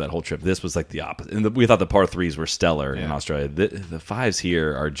 I think for that whole trip, this was like the opposite. And we thought the par 3s were stellar in Australia. The 5s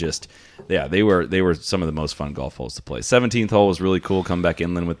here are just, they were some of the most fun golf holes to play. 17th hole was really cool. Come back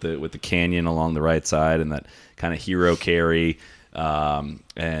inland with the canyon along the right side and that kind of hero carry. And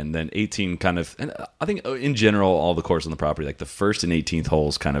then 18 kind of, and I think in general, all the course on the property, like the first and 18th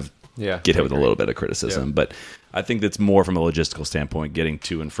holes kind of get hit with a little bit of criticism, but I think that's more from a logistical standpoint, getting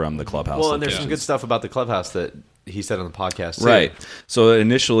to and from the clubhouse. Well, and there's some good stuff about the clubhouse that he said on the podcast, too. Right. So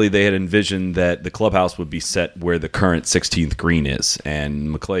initially they had envisioned that the clubhouse would be set where the current 16th green is, and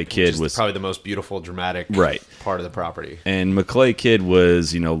McClay Kidd was probably the most beautiful, dramatic part of the property. And McClay Kidd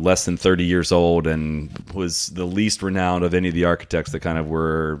was, less than 30 years old and was the least renowned of any of the architects that kind of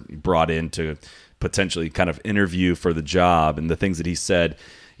were brought in to potentially kind of interview for the job. And the things that he said.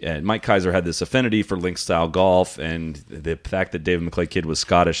 And Mike Kaiser had this affinity for link-style golf, and the fact that David McClay Kidd was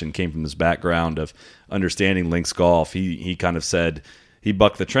Scottish and came from this background of understanding links golf, he kind of said he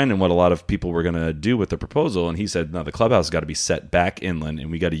bucked the trend in what a lot of people were going to do with the proposal, and he said, no, the clubhouse has got to be set back inland,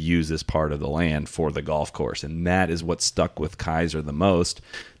 and we got to use this part of the land for the golf course, and that is what stuck with Kaiser the most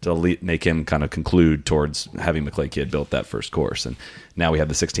to make him kind of conclude towards having McClay Kidd built that first course. And now we have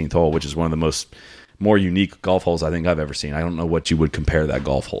the 16th hole, which is one of the more unique golf holes I think I've ever seen. I don't know what you would compare that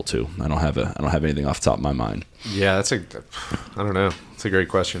golf hole to. I don't have anything off the top of my mind. Yeah, I don't know. It's a great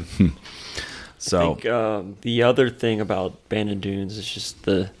question. So I think the other thing about Bandon Dunes is just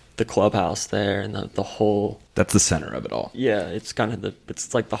the clubhouse there and the whole. That's the center of it all. Yeah, it's kind of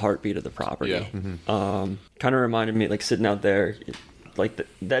it's like the heartbeat of the property. Yeah. Mm-hmm. Kind of reminded me, like sitting out there, like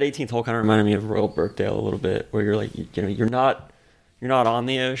that 18th hole kind of reminded me of Royal Birkdale a little bit, where you're like, you're not on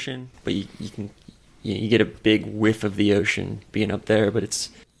the ocean, but you can. You get a big whiff of the ocean being up there, but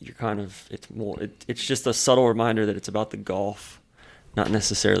it's it's just a subtle reminder that it's about the golf, not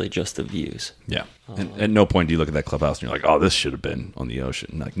necessarily just the views. Yeah. And at no point do you look at that clubhouse and you're like, oh, this should have been on the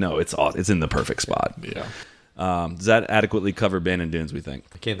ocean. Like, no, it's in the perfect spot. Yeah. Does that adequately cover Bandon Dunes, we think?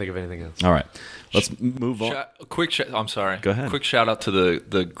 I can't think of anything else. All right. Let's move on. I'm sorry. Go ahead. Quick shout out to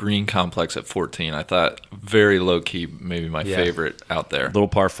the green complex at 14. I thought very low key, maybe my favorite out there. Little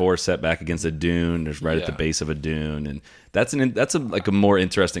par 4 set back against a dune. There's right at the base of a dune, and that's a more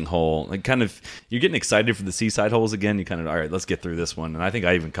interesting hole. Like kind of you're getting excited for the seaside holes again. You kind of all right, let's get through this one. And I think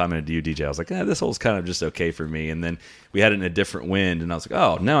I even commented to you, DJ. I was like, this hole's kind of just okay for me. And then we had it in a different wind, and I was like,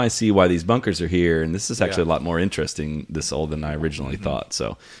 oh, now I see why these bunkers are here, and this is actually a lot more interesting this hole than I originally thought.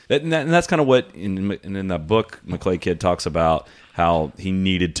 So and that's kind of what in the book McClay Kidd talks about how he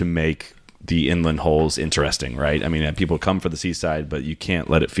needed to make the inland holes interesting, right? I mean, people come for the seaside, but you can't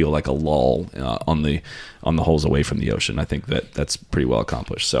let it feel like a lull on the holes away from the ocean. I think that's pretty well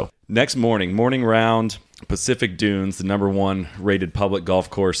accomplished. So next morning round, Pacific Dunes, the number 1 rated public golf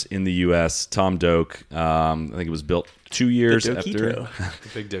course in the U.S. Tom Doak. I think it was built 2 years after the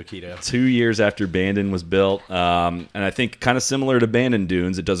big Dokito. 2 years after Bandon was built, and I think kind of similar to Bandon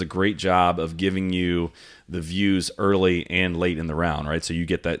Dunes, it does a great job of giving you the views early and late in the round, right? So you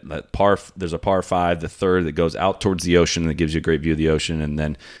get that par. There's a par 5, the third that goes out towards the ocean that gives you a great view of the ocean, and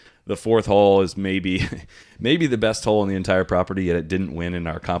then the 4th hole is maybe the best hole in the entire property. Yet it didn't win in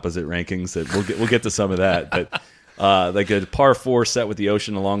our composite rankings. That we'll get to some of that, but. Like a par 4 set with the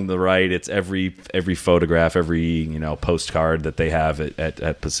ocean along the right. It's every photograph, every postcard that they have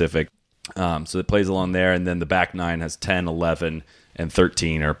at Pacific. So it plays along there, and then the back 9 has 10, 11, and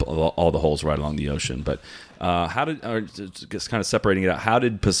 13 are all the holes right along the ocean. But just kind of separating it out, how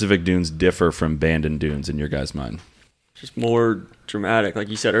did Pacific Dunes differ from Bandon Dunes in your guys' mind? Just more dramatic, like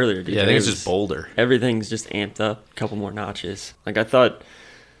you said earlier. Yeah, I think it's just bolder. Everything's just amped up a couple more notches. Like I thought,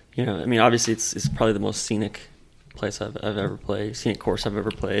 obviously it's probably the most scenic place I've ever played, scenic course I've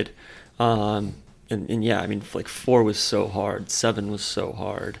ever played. And yeah, I mean, like 4 was so hard, 7 was so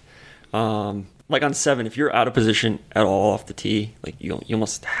hard. Like on 7, if you're out of position at all off the tee, like you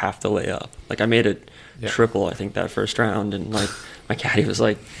almost have to lay up. Like I made a triple, I think, that first round, and like my caddy was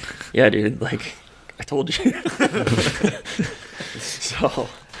like, "Yeah, dude, like I told you." So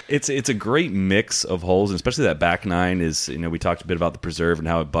it's a great mix of holes, and especially that back 9 is, we talked a bit about the preserve and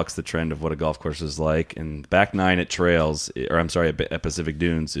how it bucks the trend of what a golf course is like. And back 9 at Trails, or I'm sorry, at Pacific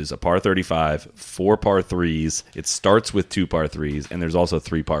Dunes is a par 35, 4 par 3s. It starts with 2 par 3s, and there's also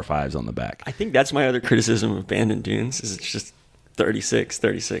 3 par 5s on the back. I think that's my other criticism of Bandon Dunes is it's just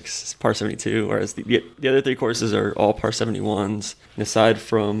 36, par 72, whereas the other 3 courses are all par 71s. And aside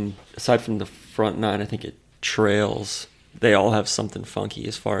from the front 9, I think it Trails, they all have something funky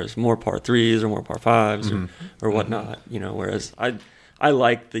as far as more par 3s or more par 5s or whatnot, whereas I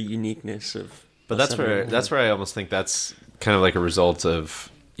like the uniqueness of. But that's where I almost think that's kind of like a result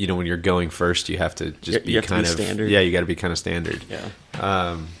of, when you're going first, you have to just be kind of standard. Yeah, you got to be kind of standard. Yeah.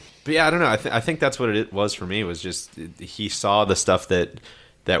 But yeah, I don't know. I think that's what it was for me, was just he saw the stuff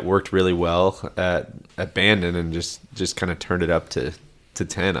that worked really well at Bandon and just kind of turned it up to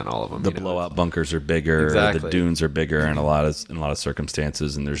 10 on all of them. The blowout bunkers are bigger. Exactly. The dunes are bigger in a lot of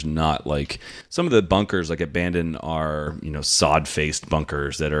circumstances, and there's not like some of the bunkers like at Bandon are sod faced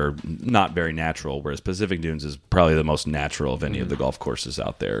bunkers that are not very natural, whereas Pacific Dunes is probably the most natural of any of the golf courses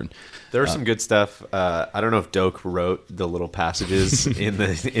out there. There was some good stuff. I don't know if Doak wrote the little passages in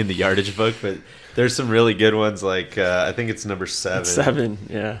the yardage book, but there's some really good ones. Like I think it's number 7. 7,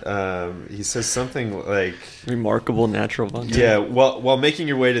 yeah. He says something like, "Remarkable natural bunker." Yeah, while making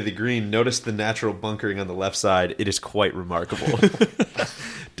your way to the green, notice the natural bunkering on the left side. It is quite remarkable.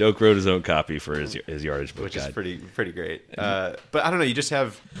 Doak wrote his own copy for his yardage book, which guide. is pretty great. But I don't know. You just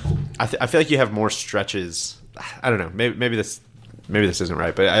have. I feel like you have more stretches. I don't know. Maybe this isn't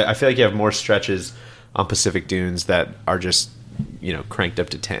right, but I feel like you have more stretches on Pacific Dunes that are just cranked up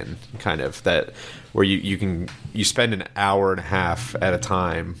to 10, kind of, that where you spend an hour and a half at a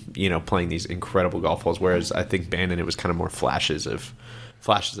time playing these incredible golf holes, whereas I think Bandon, it was kind of more flashes of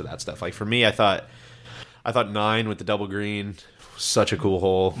that stuff. Like for me, I thought 9 with the double green, such a cool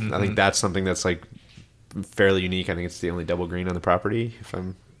hole. I think that's something that's like fairly unique. I think it's the only double green on the property, if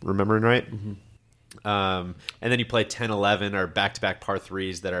I'm remembering right. And then you play 10, 11 or back-to-back par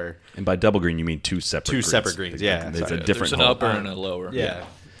 3s that are... And by double green, you mean two separate greens, yeah. There's a different There's an hole. upper and a lower. Yeah,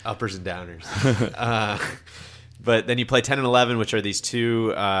 uppers and downers. But then you play 10 and 11, which are these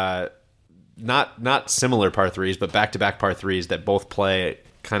two not similar par 3s, but back-to-back par 3s that both play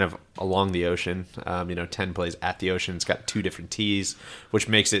kind of along the ocean. 10 plays at the ocean. It's got 2 different tees, which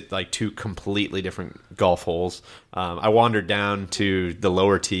makes it like 2 completely different golf holes. I wandered down to the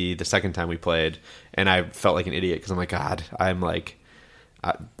lower tee the second time we played, and I felt like an idiot because I'm like, God, I'm like,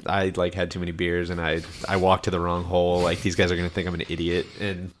 I like had too many beers and I walked to the wrong hole. Like these guys are gonna think I'm an idiot,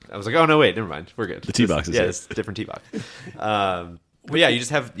 and I was like, oh no, wait, never mind, we're good. The tee box is yeah, it's a different tee box. But yeah, you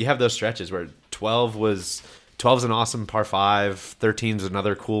have those stretches where 12's an awesome par 5, 13's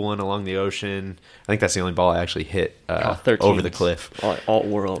another cool one along the ocean. I think that's the only ball I actually hit over the cliff. Alt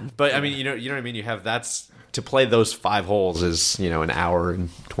world. But I mean, you know what I mean. You have to play those 5 holes is an hour and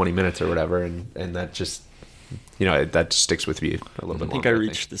 20 minutes or whatever, and that just that sticks with you a little bit. I think I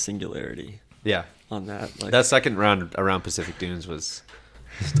reached the singularity. Yeah, on that. That second round around Pacific Dunes was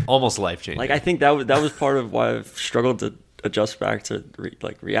almost life changing. Like I think that was part of why I've struggled to adjust back to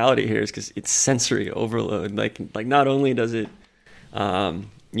reality here, is because it's sensory overload. Like not only does it, are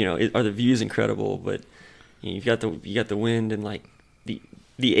the views incredible, but you got the wind, and like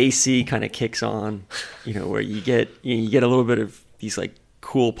the AC kind of kicks on, where you get a little bit of these like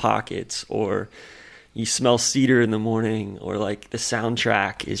cool pockets, or you smell cedar in the morning, or like the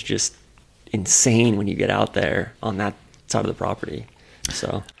soundtrack is just insane when you get out there on that side of the property.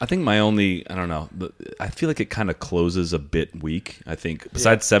 So I think I feel like it kind of closes a bit weak. I think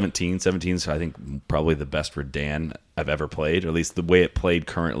besides 17's I think probably the best Redan I've ever played, or at least the way it played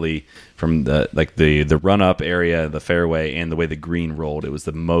currently, from the run up area, the fairway, and the way the green rolled. It was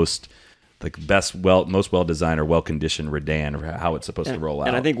the most most well designed or well conditioned Redan, or how it's supposed to roll out.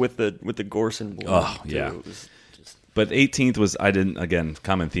 And I think with the Gorson bloom, it was just... But 18th was,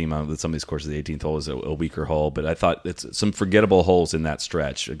 common theme on some of these courses, the 18th hole is a weaker hole, but I thought it's some forgettable holes in that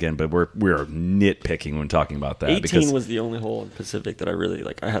stretch. Again, but we're nitpicking when talking about that. 18 was the only hole in Pacific that I really,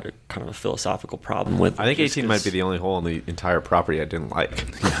 I had a kind of a philosophical problem with. I think 18 might be the only hole on the entire property I didn't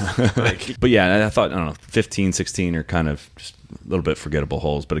like. But yeah, I thought, 15, 16 are kind of just a little bit forgettable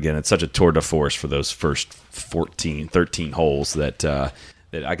holes. But again, it's such a tour de force for those first 14, 13 holes that...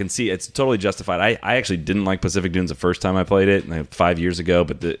 I can see it's totally justified. I actually didn't like Pacific Dunes the first time I played it, like 5 years ago,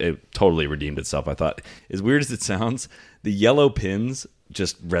 but it totally redeemed itself. I thought, as weird as it sounds, the yellow pins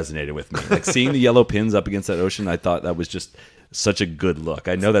just resonated with me. Like seeing the yellow pins up against that ocean, I thought that was just such a good look.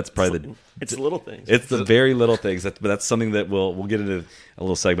 I know that's probably it's little things. It's the very little things. But that's something that we'll get into a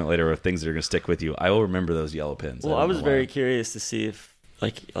little segment later of things that are going to stick with you. I will remember those yellow pins. Well, I was very curious to see if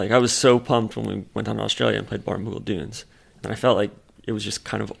like I was so pumped when we went down to Australia and played Barnbougle Dunes, and I felt like it was just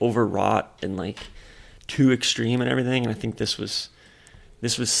kind of overwrought and like too extreme and everything. And I think this was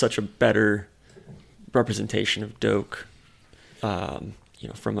such a better representation of Doak,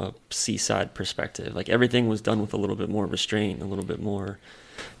 from a seaside perspective. Like everything was done with a little bit more restraint, a little bit more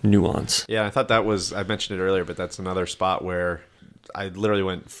nuance. Yeah, I thought that was, I mentioned it earlier, but that's another spot where I literally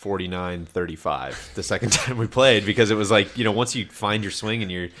went 49-35 the second time we played, because it was like, once you find your swing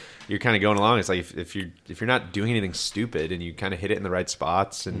and you're kind of going along, it's like if you're not doing anything stupid and you kind of hit it in the right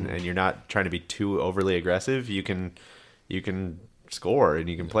spots and you're not trying to be too overly aggressive, you can score and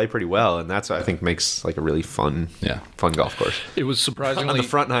you can play pretty well, and that's what I think makes like a really fun golf course. It was surprisingly on the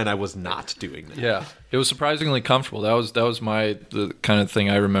front nine. I was not doing that. Yeah, it was surprisingly comfortable. That was the kind of thing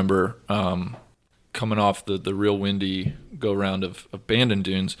I remember coming off the real windy go round of Bandon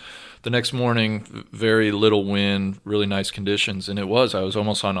Dunes. The next morning, very little wind, really nice conditions, and I was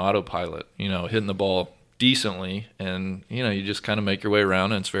almost on autopilot, hitting the ball decently, and you just kind of make your way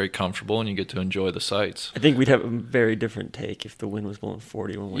around, and it's very comfortable, and you get to enjoy the sights. I think we'd have a very different take if the wind was blowing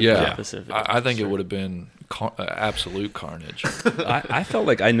 40 when we went to the Pacific. I think it would have been absolute carnage. I felt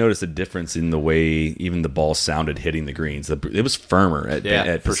like I noticed a difference in the way even the ball sounded hitting the greens. It was firmer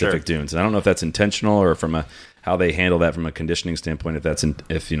at Pacific Dunes, and I don't know if that's intentional or from how they handle that from a conditioning standpoint. I think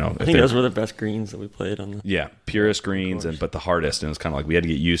those were the best greens that we played on. Purest greens, but the hardest. And it was kind of like we had to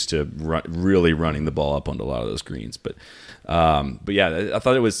get used to really running the ball up onto a lot of those greens. But I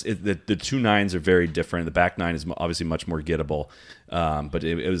thought the two nines are very different. The back nine is obviously much more gettable. But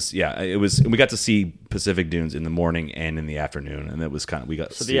it was. We got to see Pacific Dunes in the morning and in the afternoon, and it was kind of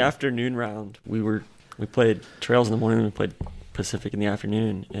the afternoon round. We played Trails in the morning, and we played Pacific in the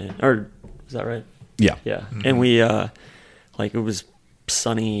afternoon. Or is that right? Yeah. Mm-hmm. And we it was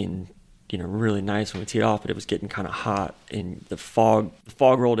sunny and really nice when we teed off, but it was getting kind of hot, and the fog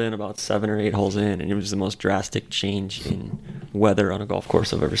rolled in about 7 or 8 holes in, and it was the most drastic change in weather on a golf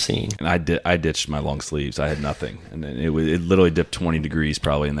course I've ever seen. And I ditched my long sleeves. I had nothing, and it literally dipped 20 degrees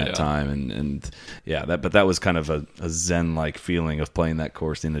probably in that time, but that was kind of a zen-like feeling of playing that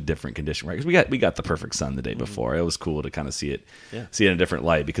course in a different condition, right? Because we got the perfect sun the day before. It was cool to kind of see it in a different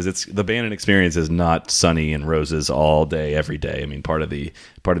light, because the Bandon experience is not sunny and roses all day every day. I mean, part of the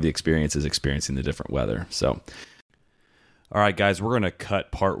experience is experiencing the different weather. So, all right, guys, we're going to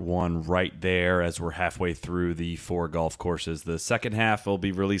cut part 1 right there as we're halfway through the 4 golf courses. The second half will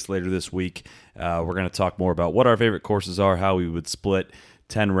be released later this week. We're going to talk more about what our favorite courses are, how we would split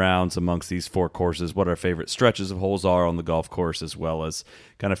 10 rounds amongst these 4 courses, what our favorite stretches of holes are on the golf course, as well as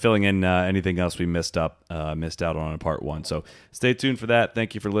kind of filling in anything else we missed out on in part 1. So stay tuned for that.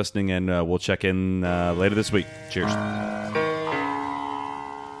 Thank you for listening, and we'll check in later this week. Cheers.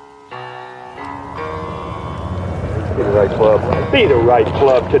 Be the right club. Be the right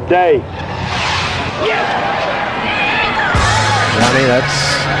club today. Yes! Johnny, that's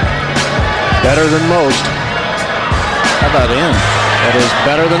better than most. How about in? That is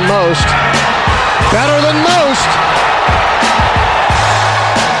better than most. Better than most!